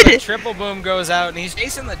 What? Oh, the triple boom goes out, and he's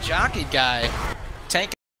chasing the jockey guy.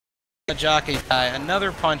 Tanking the jockey guy.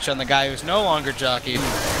 Another punch on the guy who's no longer jockeyed.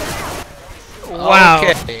 Wow.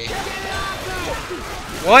 Okay.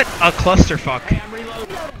 What a clusterfuck.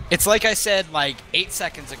 It's like I said like 8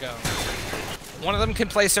 seconds ago. One of them can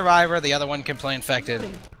play Survivor, the other one can play Infected.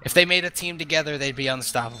 If they made a team together, they'd be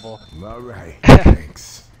unstoppable. All right.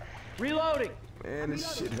 Thanks. Reloading. Man,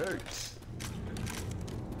 this shit hurts.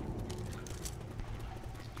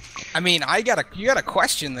 I mean, you gotta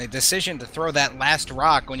question the decision to throw that last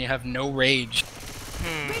rock when you have no rage.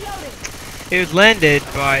 It landed,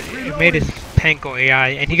 but it made his tank go AI,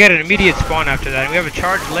 and he got an immediate spawn after that. We have a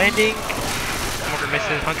charge landing. Smoker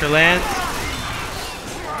misses, Hunter lands.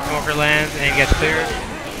 Smoker lands, and he gets cleared.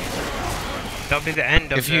 That'll be the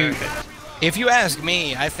end of If you ask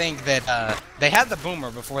me, I think that they had the boomer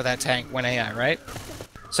before that tank went AI, right?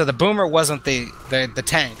 So the boomer wasn't the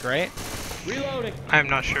tank, right? Reloading. I'm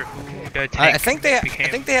not sure who the tank I think they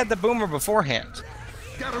became. had the boomer beforehand.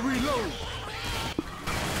 Gotta reload.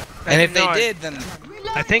 And if No, they did, then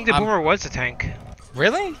I think the boomer was the tank.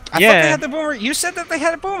 really? I thought Yeah. they had the boomer. You said that they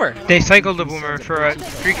had a boomer. They cycled the boomer for a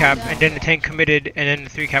 3 cap, and then the tank committed, and then the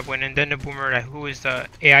 3 cap went in, then the boomer, who was the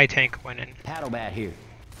AI tank, went in. Paddle bat here.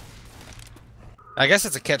 I guess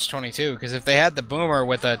it's a catch-22 because if they had the boomer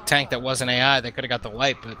with a tank that wasn't AI, they could have got the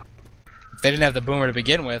wipe. But if they didn't have the boomer to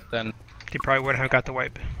begin with, then They probably wouldn't have got the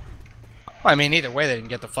wipe. well, I mean, either way, they didn't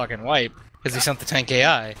get the fucking wipe because he sent the tank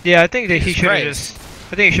AI. Yeah, I think that he Jesus should have Christ. just.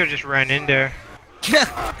 I think he should have just ran in there.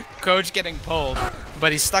 Coach getting pulled,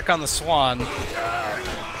 but he's stuck on the Swan.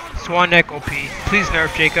 Swan neck OP. Please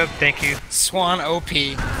nerf Jacob. Thank you. Swan OP.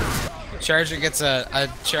 Charger gets a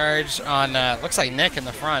charge on, looks like Nick in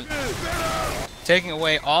the front. Taking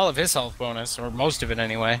away all of his health bonus, or most of it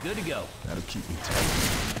anyway. Good to go. That'll keep me tight.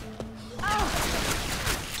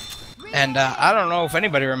 And I don't know if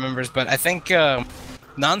anybody remembers, but I think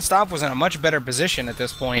NonStop was in a much better position at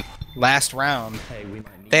this point last round. Hey, we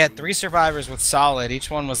might need. They had 3 survivors with solid. Each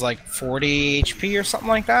one was like 40 HP or something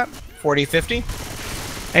like that. 40, 50.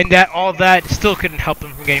 And all that still couldn't help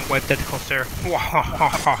them from getting wiped at the cluster.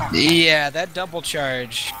 Yeah, that double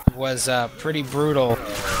charge was pretty brutal.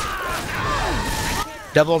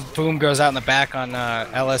 Double boom goes out in the back on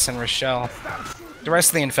Ellis and Rochelle. The rest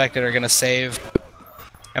of the infected are gonna save.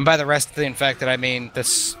 And by the rest of the infected, I mean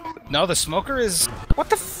this. No, the smoker is. What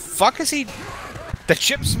the fuck is he? The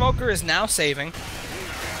chip smoker is now saving.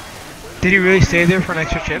 Did he really stay there for an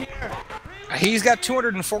extra chip? He's got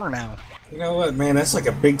 204 now. You know what, man? That's like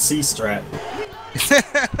a big C strat.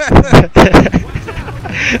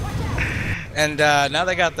 And now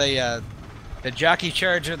they got the jockey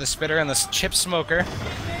charger, the spitter, and the chip smoker,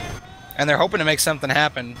 and they're hoping to make something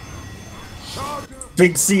happen.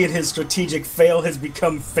 Big C and his strategic fail has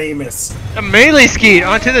become famous. A melee skeet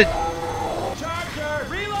onto the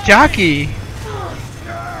jockey.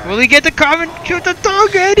 Will he get the common shoot the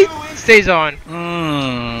target? He stays on.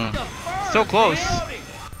 So close.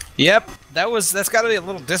 Yep, that's got to be a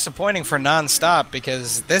little disappointing for NonStop,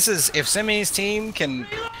 because this is, if Simi's team can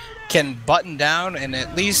button down and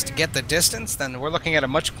at least get the distance, then we're looking at a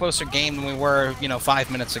much closer game than we were,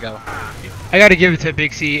 5 minutes ago. I gotta give it to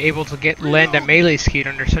Big C, able to land a melee skeet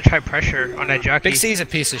under such high pressure on that jockey. Big C's a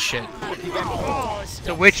piece of shit.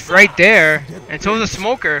 The witch right there, and so is a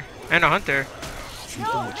smoker and a hunter.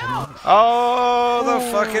 Oh, the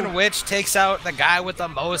fucking witch takes out the guy with the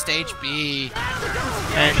most HP.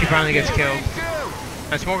 And she finally gets killed.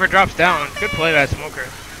 And smoker drops down. Good play by that smoker.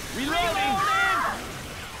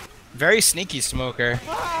 Very sneaky smoker.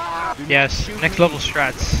 Yes, next level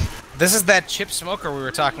strats. This is that chip smoker we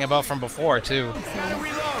were talking about from before, too.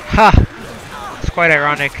 Ha! It's quite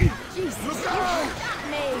ironic.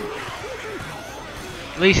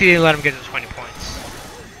 At least he didn't let him get to 20 points.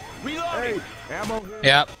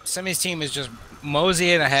 Yep, Simi's team is just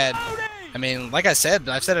moseying ahead. I mean, like I said,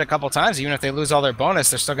 I've said it a couple times, even if they lose all their bonus,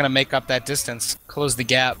 they're still going to make up that distance, close the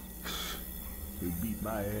gap. They beat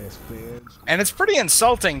my ass, fans. And it's pretty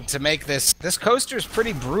insulting to make this coaster's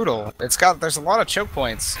pretty brutal. There's a lot of choke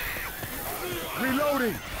points.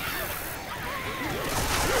 Reloading.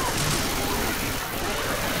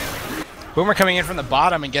 Boomer coming in from the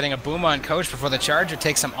bottom and getting a boom on Coach before the charger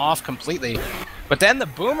takes him off completely. But then the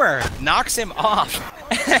boomer knocks him off.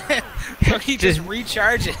 So he just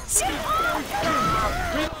recharges.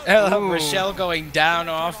 Rochelle going down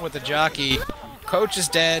off with the jockey. Coach is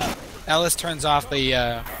dead. Ellis turns off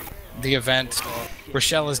the event.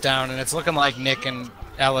 Rochelle is down, and it's looking like Nick and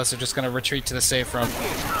Ellis are just going to retreat to the safe room.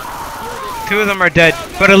 Two of them are dead,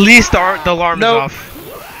 but at least the alarm is off.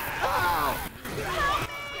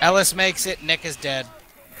 Ellis makes it, Nick is dead.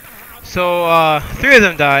 So, 3 of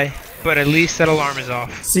them die, but at least that alarm is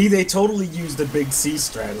off. See, they totally used the big C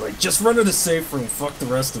strat. Like, just run to the safe room, fuck the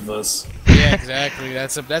rest of us. Yeah, exactly.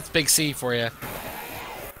 That's Big C for you.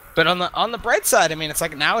 But on the bright side, I mean, it's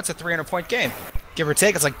like now it's a 300-point game. Give or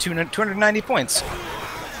take, it's like 290 points.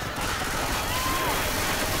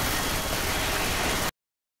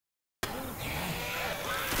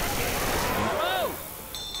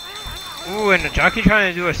 Ooh, and the jockey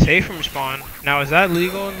trying to do a safe room spawn. Now, is that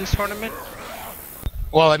legal in this tournament?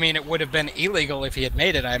 Well, I mean, it would have been illegal if he had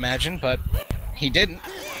made it, I imagine, but he didn't.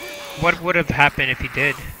 What would have happened if he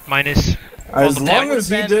did? Minus... As long as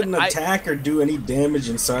he didn't attack or do any damage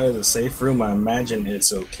inside of the safe room, I imagine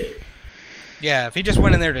it's okay. Yeah, if he just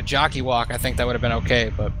went in there to jockey walk, I think that would have been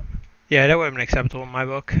okay, but... Yeah, that would have been acceptable in my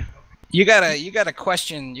book. You gotta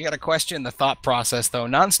question the thought process though.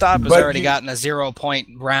 NonStop has already gotten a 0-point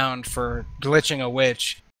round for glitching a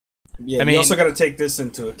witch. Yeah, I mean, you also got to take this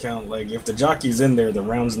into account. Like, if the jockey's in there, the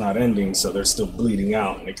round's not ending, so they're still bleeding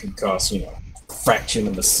out, and it could cost a fraction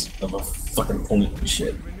of a fucking point and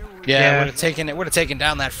shit. Yeah, it would have taken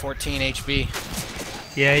down that 14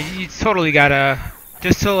 HP. Yeah, you totally gotta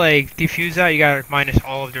just to like defuse that. You gotta minus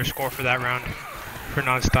all of their score for that round for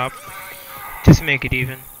NonStop, just to make it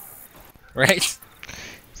even. Right?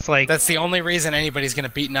 It's like that's the only reason anybody's gonna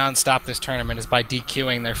beat NonStop this tournament is by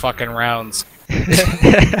DQing their fucking rounds.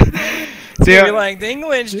 They're like,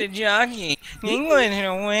 English to jockey, English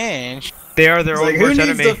to witch. They are their own worst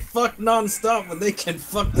enemy. Who needs to fuck NonStop when they can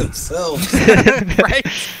fuck themselves? Right?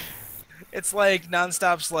 It's like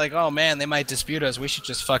NonStop's like, oh man, they might dispute us. We should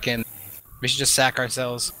just sack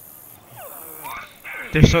ourselves.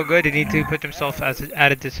 They're so good, they need to put themselves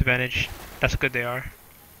at a disadvantage. That's how good they are.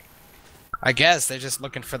 I guess they're just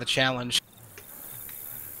looking for the challenge.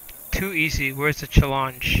 Too easy. Where's the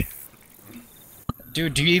challenge?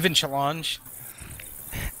 Dude, do you even challenge?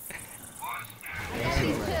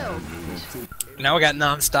 Now we got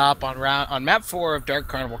NonStop on map 4 of Dark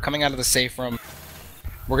Carnival coming out of the safe room.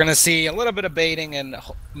 We're gonna see a little bit of baiting and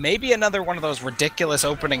maybe another one of those ridiculous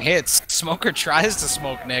opening hits. Smoker tries to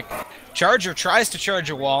smoke Nick. Charger tries to charge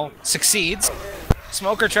a wall, succeeds.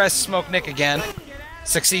 Smoker tries to smoke Nick again,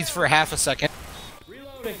 succeeds for half a second.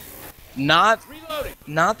 Not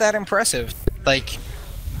that impressive. Like,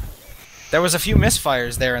 There was a few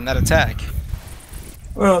misfires there in that attack.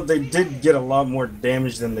 Well, they did get a lot more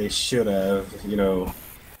damage than they should have. You know,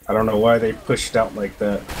 I don't know why they pushed out like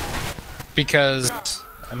that. Because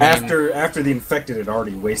I mean, After the infected had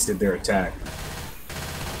already wasted their attack.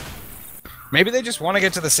 maybe they just want to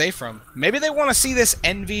get to the safe room. Maybe they want to see this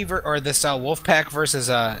Envy or this Wolfpack versus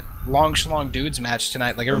Long Schlong Dudes match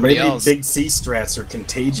tonight, like everybody Maybe else. Big C strats are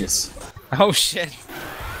contagious. Oh shit!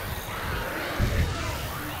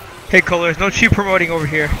 Hey, Colors, no cheap promoting over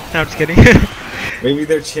here. No, I'm just kidding. Maybe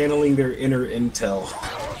they're channeling their inner intel.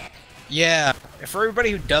 Yeah. For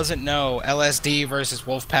everybody who doesn't know, LSD versus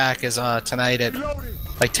Wolfpack is tonight at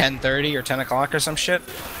like 10:30 or 10 o'clock or some shit.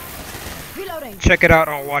 Reloading. Check it out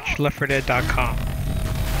on watchleftfordead.com.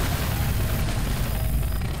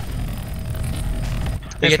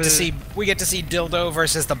 We get to see Dildo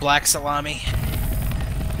versus the Black Salami.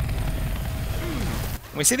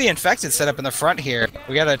 We see the infected set up in the front here.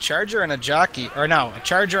 We got a charger and a jockey, or no, a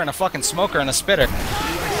charger and a fucking smoker and a spitter.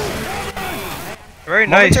 Very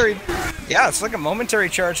nice. Yeah, it's like a momentary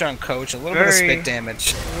charge on Coach, a little bit of spit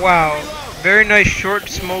damage. Wow. Very nice short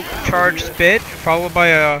smoke charge spit, followed by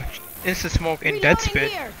a instant smoke and dead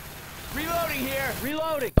spit. Here. Reloading here.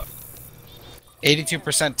 Reloading.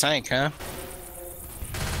 82% tank, huh?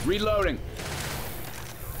 Reloading.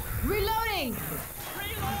 Reloading.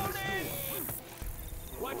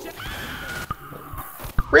 Watch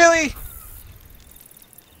out. Really?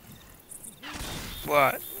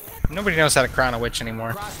 What? Nobody knows how to crown a witch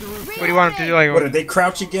anymore. What do you want him to do? Like, What, did they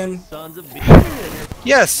crouch again?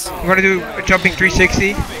 Yes. you want to do a jumping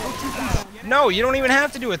 360? No, you don't even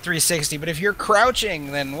have to do a 360, but if you're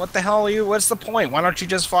crouching, then what the hell are you? What's the point? Why don't you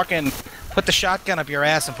just fucking put the shotgun up your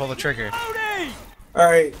ass and pull the trigger?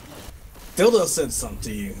 Alright. Dildo said something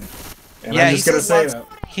to you. And Yeah, I'm just gonna say that.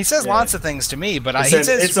 He says Yeah. lots of things to me, but He he said,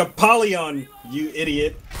 says it's a Polyon, you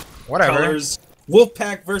idiot. whatever. Colors.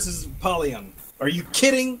 Wolfpack versus Polyon. Are you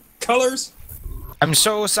kidding? Colors? I'm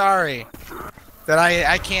so sorry that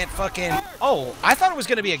I can't fucking. Oh, I thought it was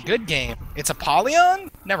gonna be a good game. It's Apollyon?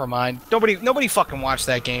 Never mind. Nobody fucking watched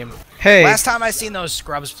that game. Hey. Last time I seen those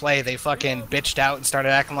scrubs play, they fucking bitched out and started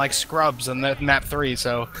acting like scrubs on the map 3.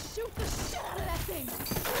 So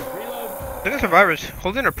Look at Survivor's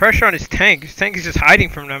holding under pressure on his tank. His tank is just hiding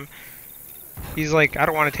from them. He's like, I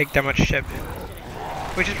don't want to take that much ship.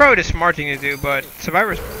 Which is probably the smart thing to do, but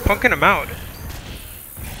Survivor's punking him out.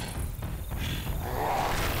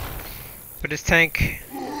 But his tank...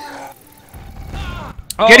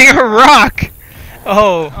 Getting a rock!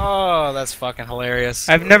 Oh. that's fucking hilarious.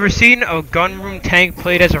 I've never seen a gunroom tank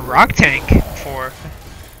played as a rock tank before.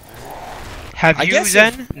 Have I you, guess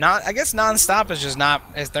Zen? I guess NonStop is just not.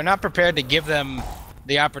 They're not prepared to give them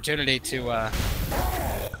the opportunity to.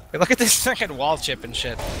 Look at this second wall chip and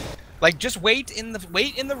shit. Like, just wait in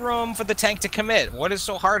the room for the tank to commit. What is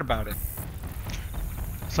so hard about it?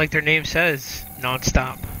 It's like their name says,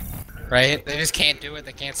 non-stop. Right? They just can't do it.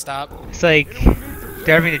 They can't stop. It's like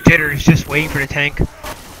they're having the jitters, just waiting for the tank.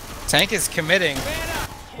 Tank is committing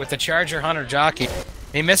with the Charger Hunter jockey.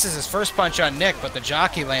 He misses his first punch on Nick, but the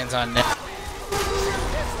jockey lands on Nick.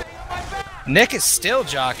 Nick is still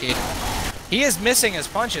jockeyed. He is missing his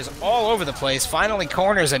punches all over the place. Finally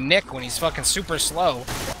corners a Nick when he's fucking super slow.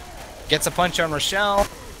 Gets a punch on Rochelle.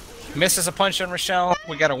 Misses a punch on Rochelle.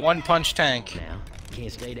 We got a one-punch tank. Now,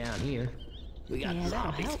 can't stay down here. We got Yeah, that'll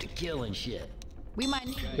zombies help. to kill and shit. We might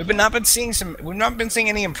need. We've not been seeing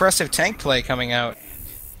any impressive tank play coming out.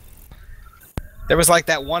 There was like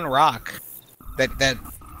that one rock.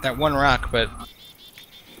 That one rock, but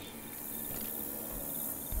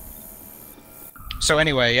so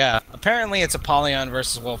anyway, yeah. Apparently it's Apollyon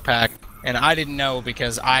versus Wolfpack, and I didn't know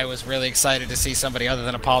because I was really excited to see somebody other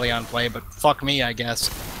than Apollyon play, but fuck me, I guess.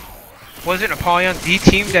 Wasn't Apollyon the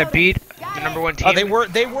team that beat the #1 team? Oh,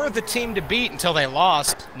 they were the team to beat until they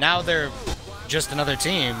lost. Now they're just another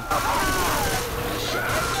team.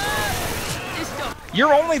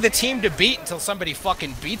 You're only the team to beat until somebody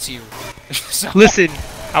fucking beats you. So, Listen,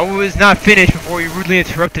 I was not finished before you rudely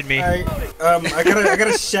interrupted me. I got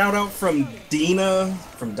a shout out from Dina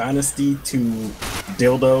from Dynasty to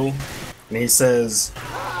Dildo, and he says,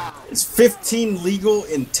 "Is 15 legal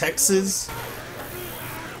in Texas?"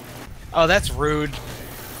 oh, that's rude.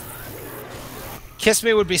 Kiss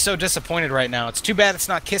Me would be so disappointed right now. It's too bad it's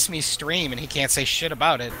not Kiss Me's stream and he can't say shit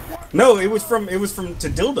about it. No, it was from to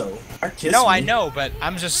Dildo. Not Kiss No, Me. I know, but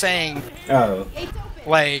I'm just saying, Oh,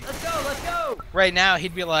 like, Let's go. right now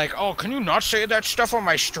he'd be like, oh, can you not say that stuff on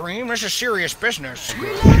my stream? This is serious business.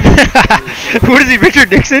 What is he,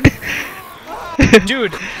 Richard Nixon?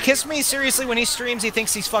 Dude, Kiss Me, seriously, when he streams, he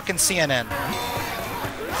thinks he's fucking CNN.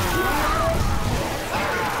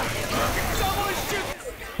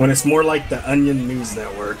 When it's more like the Onion News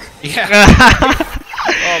Network. Yeah.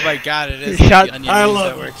 Oh my god, it is. Shot- the Onion I News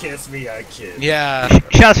love Network. you, kiss me, I kid. Yeah.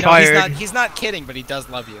 Shots No, fired. he's not kidding, but he does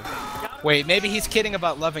love you. Wait, maybe he's kidding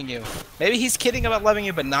about loving you. Maybe he's kidding about loving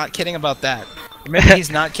you, but not kidding about that. Or maybe he's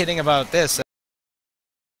not kidding about this.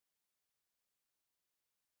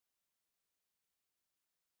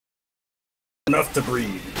 Enough to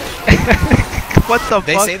breathe. What the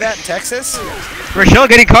They fuck? say that in Texas? Rochelle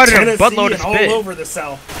getting caught in a Tennessee buttload and of all spit. over the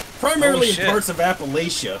South. Primarily Oh, in shit. parts of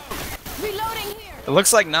Appalachia. Reloading here. It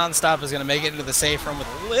looks like NonStop is gonna make it into the safe room with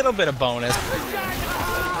a little bit of bonus.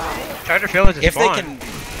 Charger failed into If they spawn. can...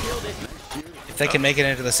 If they can make it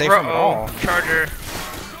into the safe room at all. Charger.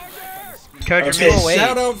 Charger Okay, Oh, missed. wait.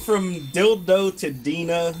 shout out from Dildo to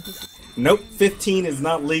Dina. Nope, 15 is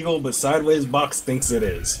not legal, but Sideways Box thinks it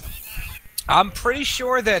is. I'm pretty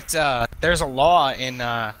sure that there's a law in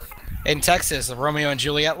Texas, the Romeo and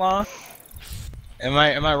Juliet law. Am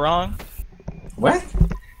I wrong? What?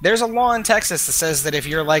 There's a law in Texas that says that if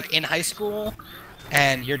you're like in high school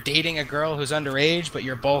and you're dating a girl who's underage, but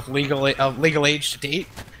you're both legal age to date,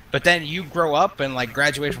 but then you grow up and like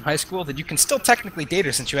graduate from high school, that you can still technically date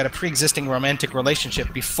her since you had a pre-existing romantic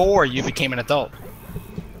relationship before you became an adult.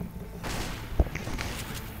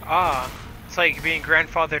 Ah, it's like being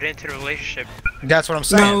grandfathered into the relationship. That's what I'm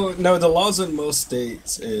saying. No, the laws in most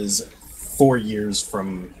states is 4 years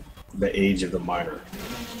from the age of the minor.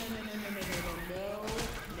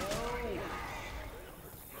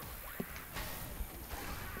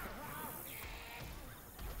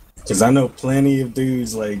 Because I know plenty of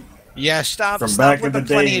dudes like Yeah, stop From back with in the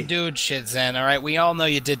the plenty day. of dude shit, Zen, alright? We all know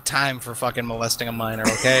you did time for fucking molesting a minor,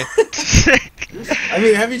 okay? I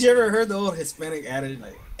mean, have you ever heard the old Hispanic adage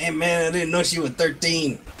like, "Hey man, I didn't know she was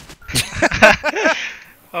 13."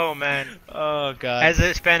 Oh man. Oh god. As a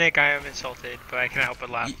Hispanic, I am insulted, but I cannot help but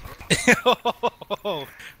laugh.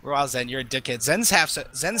 Wow, Zen, you're a dickhead. Zen's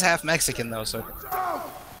half Mexican though, so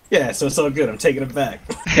Yeah, so it's all good. I'm taking it back.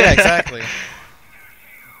 yeah, exactly.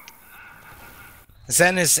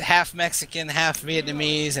 Zen is half Mexican, half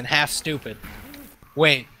Vietnamese, and half stupid.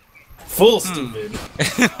 Wait, Full stupid.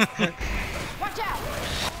 Watch out.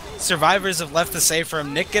 survivors have left the safe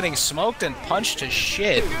room. Nick getting smoked and punched to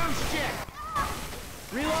shit.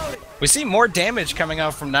 We see more damage coming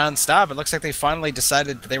out from NonStop. It looks like they finally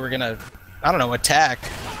decided they were gonna, I don't know, attack.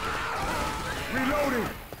 Reloading.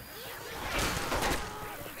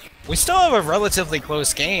 We still have a relatively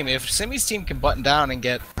close game. If Simi's team can button down and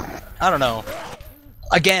get, I don't know.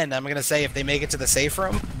 Again, I'm gonna say if they make it to the safe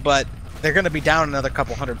room, but they're gonna be down another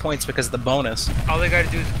couple hundred points because of the bonus. All they gotta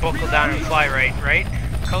do is buckle down and fly right?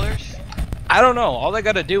 Colors? I don't know. All they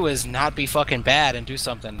gotta do is not be fucking bad and do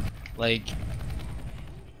something. Like,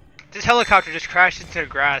 This helicopter just crashed into the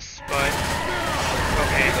grass, but...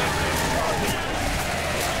 Okay.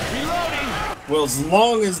 Well, as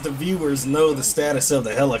long as the viewers know the status of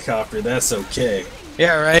the helicopter, that's okay.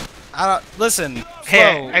 yeah, right. Listen,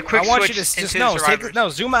 Hey, Flo, I quick want you switched to just into no, the take, survivors. no,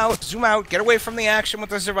 zoom out, get away from the action with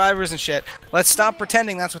the survivors and shit. Let's stop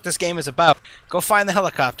pretending that's what this game is about. Go find the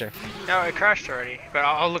helicopter. No, it crashed already, but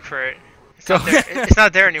I'll look for it. It's Go. not there, it's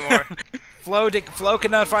not there anymore. Flo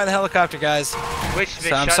could not find the helicopter, guys. Witch has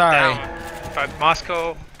been So I'm shut sorry. down by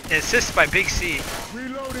Moscow. And assist by Big C. I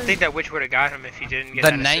Reloading. think that Witch would have got him if he didn't get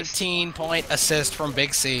The that assist. 19-point assist from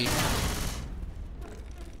Big C.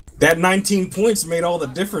 That 19 points made all the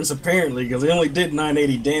difference apparently, because they only did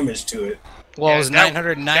 980 damage to it. Well, Yeah, it was that-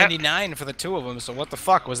 999 for the two of them. So what the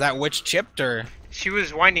fuck was that witch chipped or? She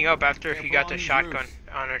was winding up after he got the shotgun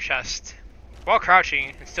on her chest. While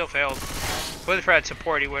crouching, and still failed. Whether for that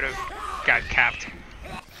support, he would have got capped.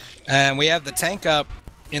 And we have the tank up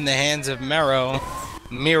in the hands of Miro,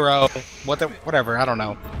 whatever, I don't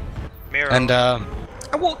know. Miro. And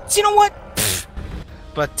well, you know what? Pfft.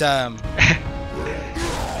 But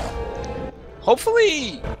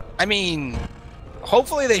hopefully, I mean,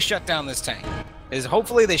 hopefully they shut down this tank.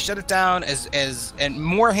 Hopefully they shut it down and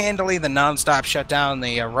more handily than NonStop shut down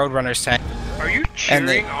the Roadrunners tank. Are you and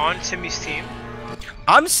they- cheering on Timmy's team?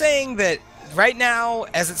 I'm saying that right now,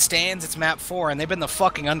 as it stands, it's map 4, and they've been the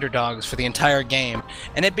fucking underdogs for the entire game.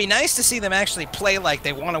 And it'd be nice to see them actually play like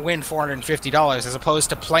they want to win $450, as opposed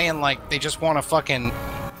to playing like they just want to fucking,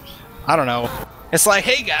 I don't know. It's like,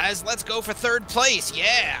 hey guys, let's go for 3rd place,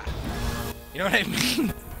 yeah! You know what I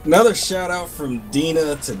mean? Another shout out from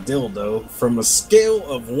Dina to Dildo. From a scale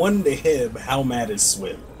of 1 to Hib, how mad is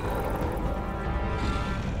Swip?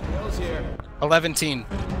 11-teen.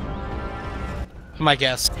 My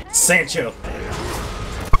guess. Sancho.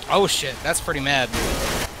 Oh shit, that's pretty mad.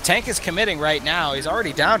 Tank is committing right now. He's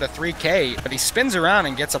already down to 3k, but he spins around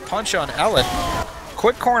and gets a punch on Ellen.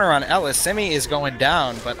 quick corner on Ellis. Simi is going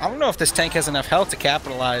down, but I don't know if this tank has enough health to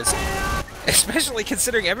capitalize. Especially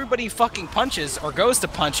considering everybody fucking punches or goes to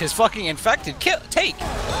punch his fucking infected take.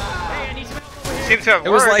 Seems to have It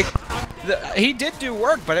was worked. like he did do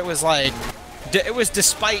work, but it was like it was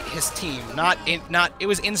despite his team, it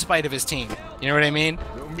was in spite of his team. You know what I mean?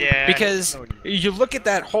 Yeah. Because you look at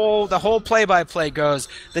the whole play-by-play goes,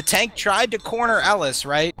 the tank tried to corner Ellis,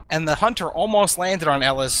 right? And the hunter almost landed on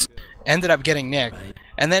Ellis, ended up getting nicked.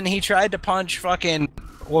 And then he tried to punch fucking,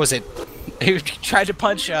 what was it? He tried to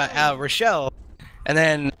punch Rochelle, and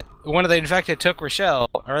then one of the infected took Rochelle,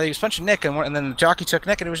 or he was punching Nick, and then the jockey took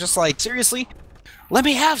Nick, and it was just like, seriously? Let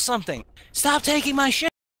me have something! Stop taking my shit!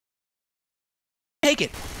 Take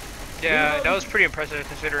it! Yeah, that was pretty impressive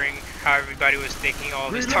considering how everybody was taking all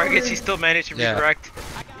of his targets. He still managed to redirect.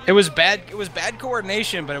 It was bad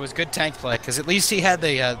coordination, but it was good tank play, because at least he had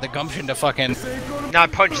the gumption to fucking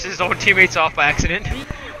Not punch his own teammates off by accident.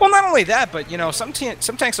 Well, not only that, but you know, some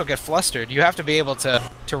tanks will get flustered. You have to be able to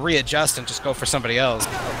readjust and just go for somebody else.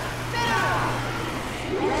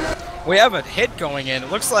 We have a hit going in. It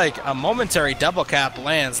looks like a momentary double cap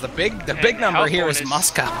lands. The big number here is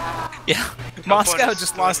Moscow. Yeah, Moscow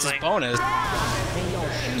just lost his bonus.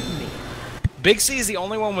 Big C is the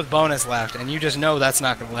only one with bonus left, and you just know that's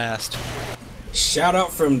not gonna last. Shout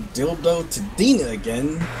out from Dildo to Dina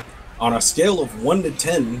again. On a scale of 1 to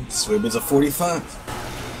 10, Swib is a 45.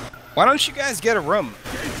 Why don't you guys get a room?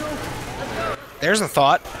 There's a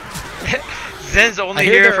thought. Zen's only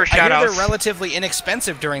here for I hear shoutouts. they're relatively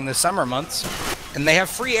inexpensive during the summer months, and they have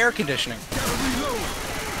free air conditioning.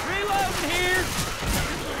 Reloading here.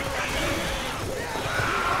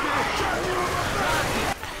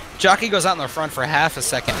 Jockey goes out in the front for half a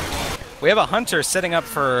second. We have a hunter setting up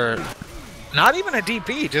for not even a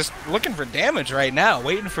DP, just looking for damage right now,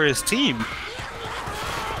 waiting for his team.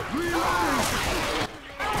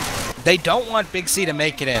 They don't want Big C to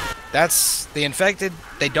make it in. That's the infected.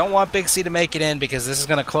 They don't want Big C to make it in because this is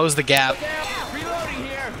going to close the gap. Reloading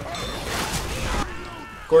here.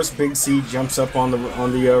 Of course, Big C jumps up on the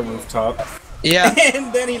rooftop. Yeah.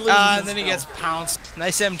 And then he loses. And then he gets pounced.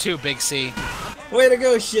 Nice M2, Big C. Way to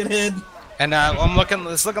go, shithead. And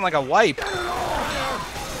it's looking like a wipe.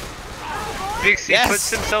 Big C Yes. puts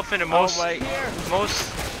himself in the most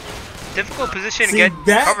difficult position See, to get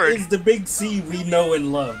that covered. is the Big C we know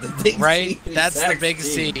and love. The Big Right? C is That's the that Big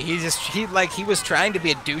C. He was trying to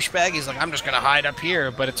be a douchebag. He's like, I'm just going to hide up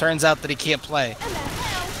here. But it turns out that he can't play.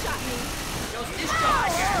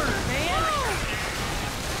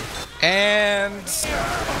 And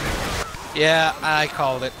yeah, I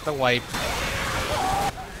called it the wipe.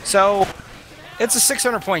 So it's a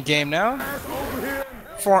 600-point game now.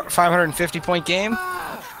 550-point game.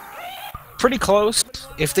 Pretty close.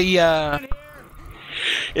 If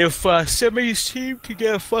Simi's team could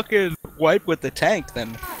get a fucking wipe with the tank,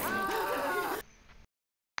 then.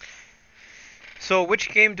 So which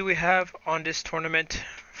game do we have on this tournament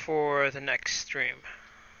for the next stream?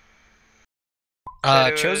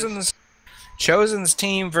 Chosen's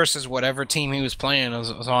team versus whatever team he was playing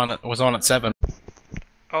was on at 7.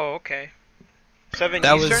 Oh, okay. 7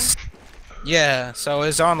 That Eastern? was, yeah. So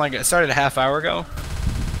it started a half hour ago.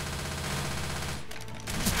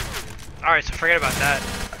 Alright, so forget about that.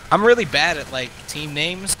 I'm really bad at like team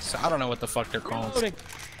names, so I don't know what the fuck they're called.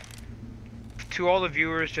 To all the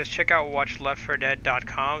viewers, just check out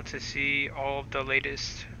watchleftfordead.com to see all of the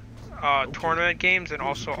latest tournament games and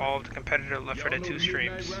also all of the competitive Left 4 Dead 2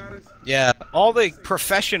 streams. Yeah, all the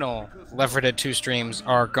professional Left 4 Dead 2 streams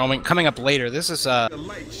are coming up later. This is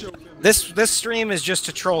this stream is just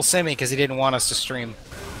to troll Simi because he didn't want us to stream.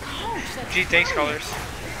 Gee, thanks, colors.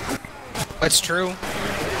 It's true.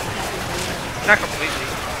 Not completely.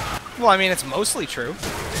 Well, I mean, it's mostly true.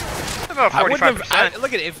 About I wouldn't 45%. have.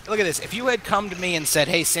 Look at this. If you had come to me and said,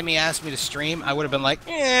 "Hey, Simi asked me to stream," I would have been like,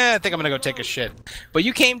 "Yeah, I think I'm gonna go take a shit." But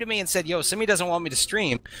you came to me and said, "Yo, Simi doesn't want me to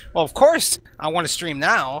stream." Well, of course I want to stream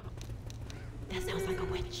now. That sounds like a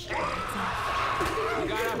witch. We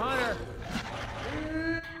got a hunter.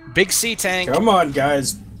 Big C tank. Come on,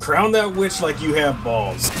 guys. Crown that witch like you have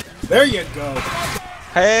balls. There you go.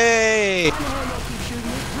 Hey.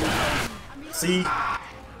 See?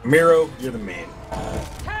 Miro, you're the man.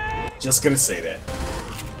 Just gonna say that.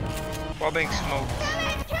 While being smoked.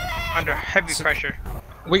 Under heavy pressure.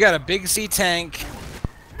 We got a Big C tank.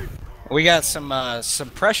 We got some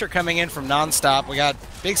pressure coming in from NonStop. We got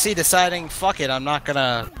Big C deciding, fuck it, I'm not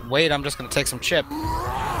gonna wait, I'm just gonna take some chip.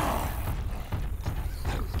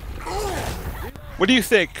 What do you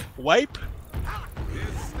think? Wipe?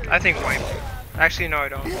 I think wipe. Actually, no, I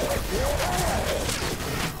don't.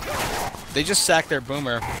 They just sacked their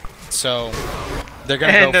boomer, so They're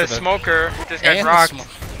gonna And go the for smoker just got and the rocked.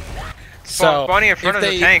 So Bunny in front of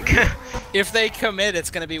the tank. if they commit, it's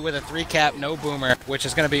gonna be with a 3-cap no boomer, which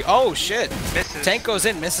is gonna be oh shit. Misses. Tank goes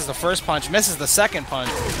in, misses the first punch, misses the second punch,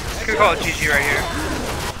 Could call it GG right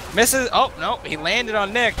here. misses. Oh no, he landed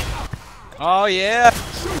on Nick. Oh yeah.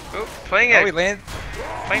 Ooh, playing Oh, he it, landed.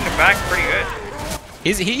 playing the back pretty good.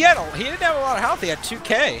 He didn't have a lot of health. He had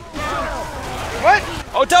 2K. What?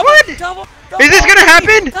 Oh, double! What? Double! Is this gonna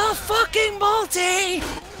happen? The fucking multi!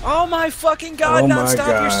 Oh my fucking god, Oh my NonStop,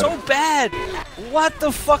 you're God. so bad! What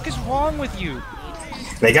the fuck is wrong with you?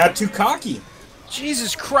 They got too cocky.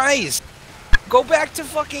 Jesus Christ! Go back to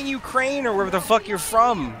fucking Ukraine or wherever the fuck you're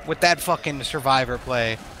from with that fucking survivor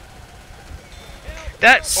play.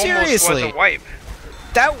 That almost Seriously. was a wipe.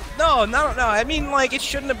 No. I mean, like, it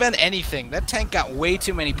shouldn't have been anything. That tank got way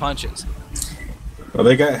too many punches. Well,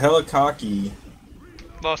 they got hella cocky.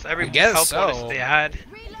 Lost every I guess health bonus so. they had.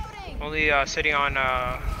 Only sitting on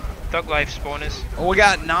Thug Life's bonus. Well, we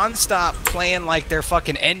got NonStop playing like they're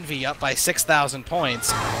fucking Envy up by 6,000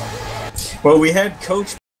 points. Well, we had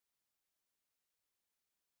Coach.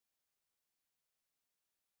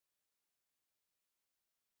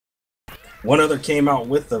 One other came out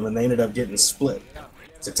with them, and they ended up getting split.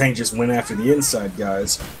 The tank just went after the inside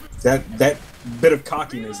guys. That bit of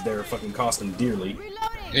cockiness there fucking cost him dearly.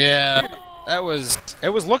 Yeah, it was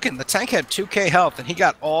looking. The tank had 2K health, and he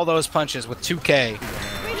got all those punches with 2K.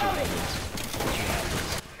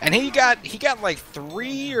 And he got like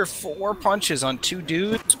 3 or 4 punches on 2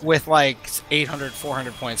 dudes with like 800,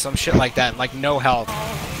 400 points, some shit like that, like no health.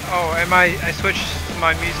 Oh, and I switched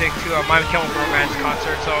my music to a My Chemical Romance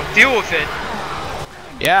concert, so deal with it.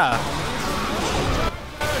 Yeah.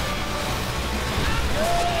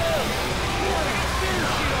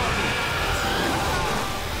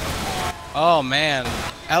 Oh man,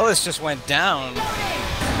 Ellis just went down.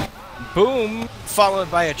 Boom, followed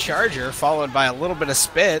by a charger, followed by a little bit of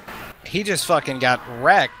spit. He just fucking got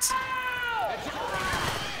wrecked.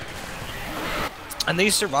 And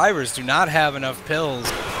these survivors do not have enough pills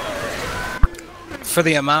for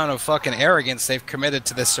the amount of fucking arrogance they've committed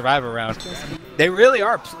to this survivor round. They really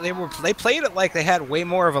are. They played it like they had way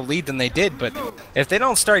more of a lead than they did, but if they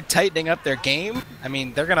don't start tightening up their game, I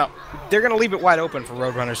mean, they're gonna leave it wide open for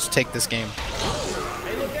Roadrunners to take this game.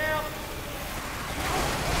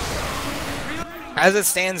 As it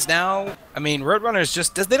stands now, I mean,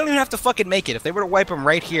 Roadrunners they don't even have to fucking make it. If they were to wipe them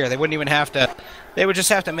right here, they wouldn't even have to. They would just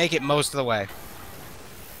have to make it most of the way.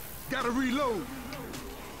 Gotta reload.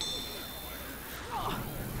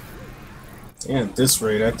 Yeah, at this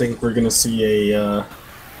rate, I think we're gonna see a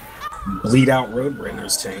bleed out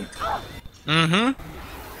Roadrunners tank. Mm-hmm.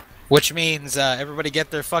 Which means everybody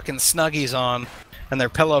get their fucking snuggies on and their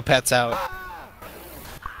pillow pets out.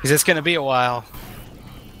 Because it's gonna be a while.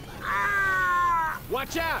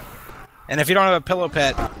 Watch out! And if you don't have a pillow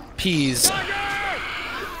pet, peas. I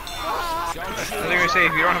was gonna say,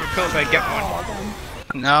 if you don't have a pillow pet, get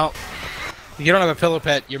one. No. If you don't have a pillow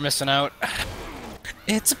pet, you're missing out.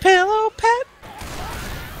 It's a pillow pet.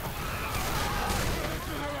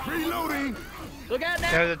 Reloading. Look out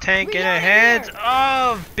now! There's a tank in the hands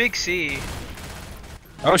of Big C.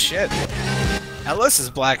 Oh shit. Ellis is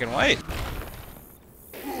black and white.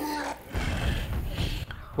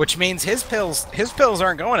 Which means his pills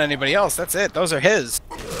aren't going to anybody else. That's it. Those are his.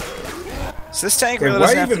 So this tank really Why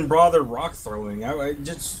doesn't have even bother rock throwing? I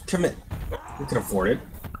just commit. We can afford it.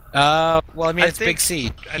 well, I mean, I it's think- Big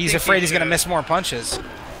C. I He's think afraid he he's going to should. miss more punches.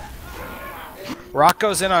 Rock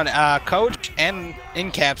goes in on Coach and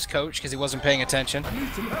in-caps Coach because he wasn't paying attention.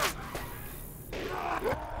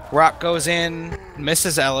 Rock goes in,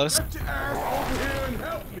 misses Ellis.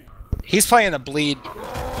 He's playing the bleed.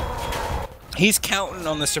 He's counting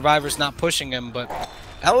on the survivors not pushing him, but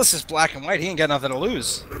Ellis is black and white. He ain't got nothing to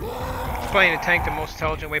lose. Playing the tank the most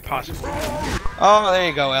intelligent way possible. Oh, there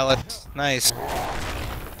you go, Ellis. Nice.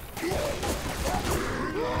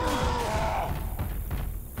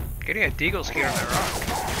 Getting a deagle ski on that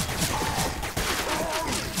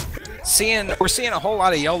rock. We're seeing a whole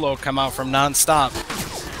lot of YOLO come out from NonStop.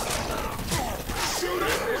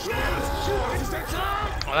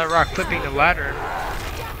 Oh, that rock clipping the ladder.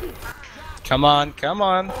 Come on, come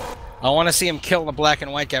on. I want to see him kill the black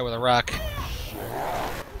and white guy with a rock.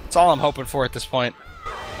 That's all I'm hoping for at this point.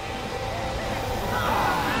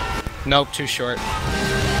 Nope, too short.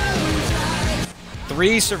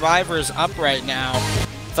 3 survivors up right now.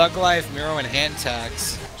 Thug Life, Miro, and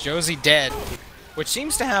Antax. Josie dead. Which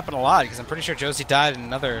seems to happen a lot, because I'm pretty sure Josie died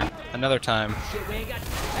in another time. Shit, we ain't got.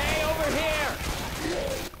 Hey, over here!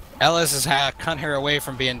 Ellis is a cunt hair away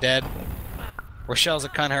from being dead. Rochelle's a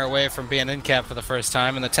cunt hair away from being in cap for the first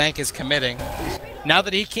time, and the tank is committing. Now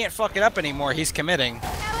that he can't fuck it up anymore, he's committing.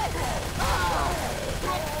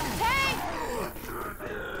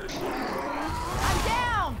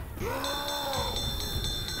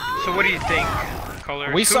 So what do you think,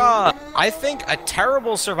 Color? We saw, I think, a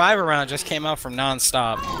terrible Survivor round just came out from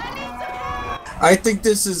NonStop. I think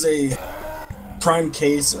this is a prime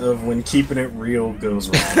case of when keeping it real goes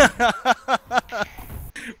wrong.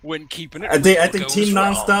 When keeping it I think goes Team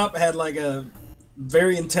wrong. NonStop had like a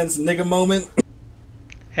very intense nigga moment.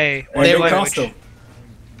 Hey, And they it were- cost them.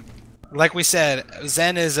 Like we said,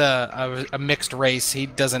 Zen is a mixed race. He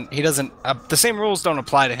doesn't. The same rules don't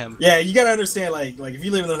apply to him. Yeah, you gotta understand, like if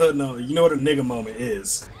you live in the hood, no, you know what a nigga moment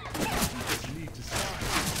is.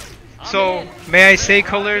 so may I say,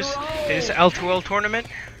 Colors, it is an L2L tournament?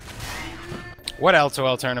 What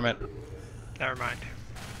L2L tournament? Never mind.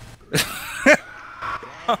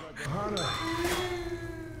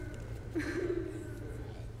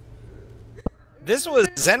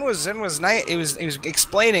 Zen was nice. He was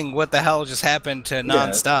explaining what the hell just happened to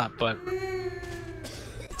NonStop, but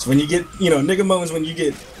It's when you get, nigga moments when you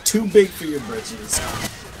get too big for your britches,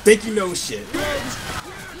 think you know shit,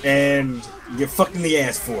 and you get fucked in the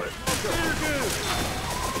ass for it.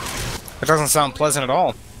 it doesn't sound pleasant at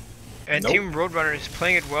all. And Nope. Team Roadrunner is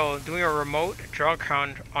playing it well, doing a remote draw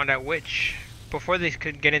count on that witch before they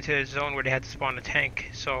could get into the zone where they had to spawn a tank.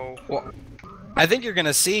 So Well, I think you're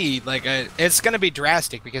gonna see it's gonna be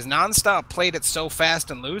drastic because NonStop played it so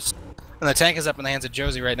fast and loose, and the tank is up in the hands of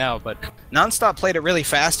Josie right now. But NonStop played it really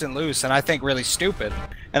fast and loose, and I think really stupid.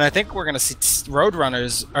 And I think we're gonna see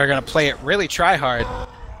Roadrunners are gonna play it really try hard,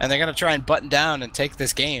 and they're gonna try and button down and take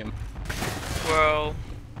this game. well,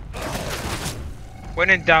 when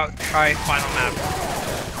in doubt, try final map.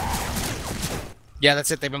 Yeah, that's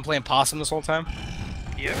it. They've been playing possum this whole time.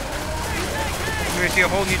 Yep. We're gonna see a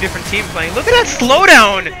whole new different team playing. Look at that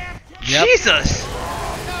slowdown! Yep. Jesus!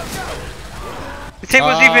 The tank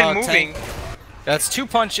wasn't even moving. That's 2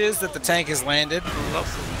 punches that the tank has landed.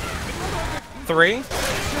 3.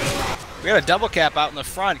 We got a double cap out in the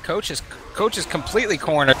front. Coach is completely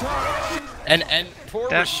cornered. And poor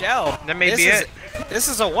Rochelle. That may be it. This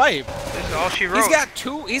is a wipe. This is all she wrote.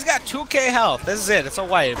 He's got 2k health. This is it. It's a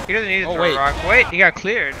wipe. He doesn't need to Oh, throw wait. a rock. Wait, he got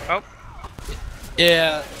cleared. Oh,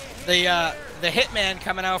 Yeah, the hitman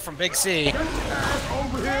coming out from Big C.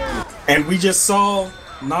 And we just saw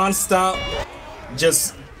NonStop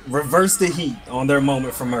just reverse the heat on their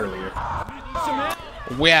moment from earlier.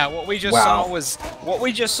 Yeah, what we just Wow. saw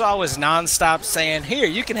was NonStop saying, "Here,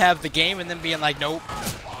 you can have the game," and then being like, "Nope."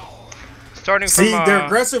 starting See, from their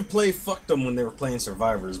aggressive play fucked them when they were playing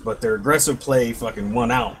Survivors, but their aggressive play fucking won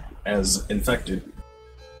out as infected.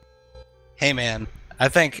 Hey man, I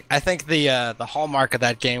think the hallmark of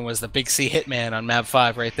that game was the Big C hitman on map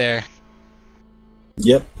 5 right there.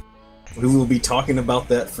 Yep. We will be talking about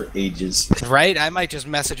that for ages. Right? I might just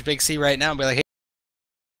message Big C right now and be like, "Hey,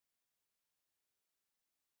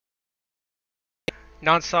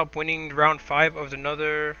 NonStop winning round 5 of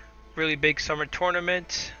another really big summer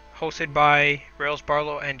tournament hosted by Rails,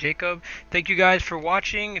 Barlow, and Jacob. Thank you guys for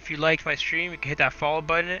watching. If you liked my stream, you can hit that follow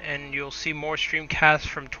button and you'll see more streamcasts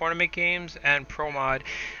from tournament games and Pro Mod.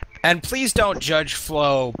 and please don't judge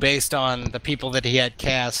Flo based on the people that he had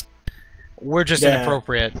cast. We're just Yeah.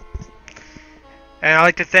 inappropriate." And I'd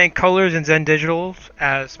like to thank Colors and Zen Digital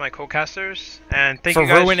as my co-casters. And thank For you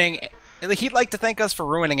guys. ruining, he'd like to thank us for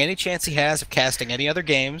ruining any chance he has of casting any other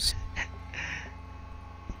games.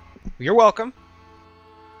 You're welcome.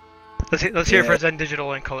 Let's hear it for Zen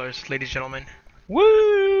Digital and Colors, ladies and gentlemen.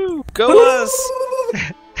 Woo! Go us!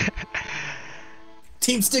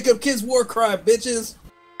 Team Stick Up Kids War Cry, bitches!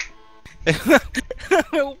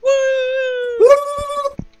 Woo!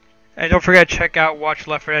 And don't forget to check out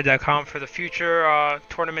watchleftforedead.com for the future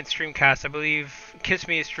tournament streamcast. I believe Kiss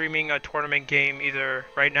Me is streaming a tournament game either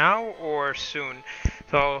right now or soon.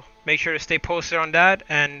 So make sure to stay posted on that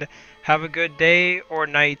and have a good day or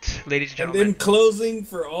night, ladies and And gentlemen. in closing,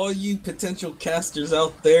 for all you potential casters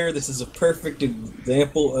out there, this is a perfect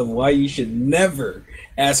example of why you should never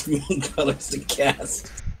ask me what colors to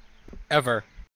cast. Ever.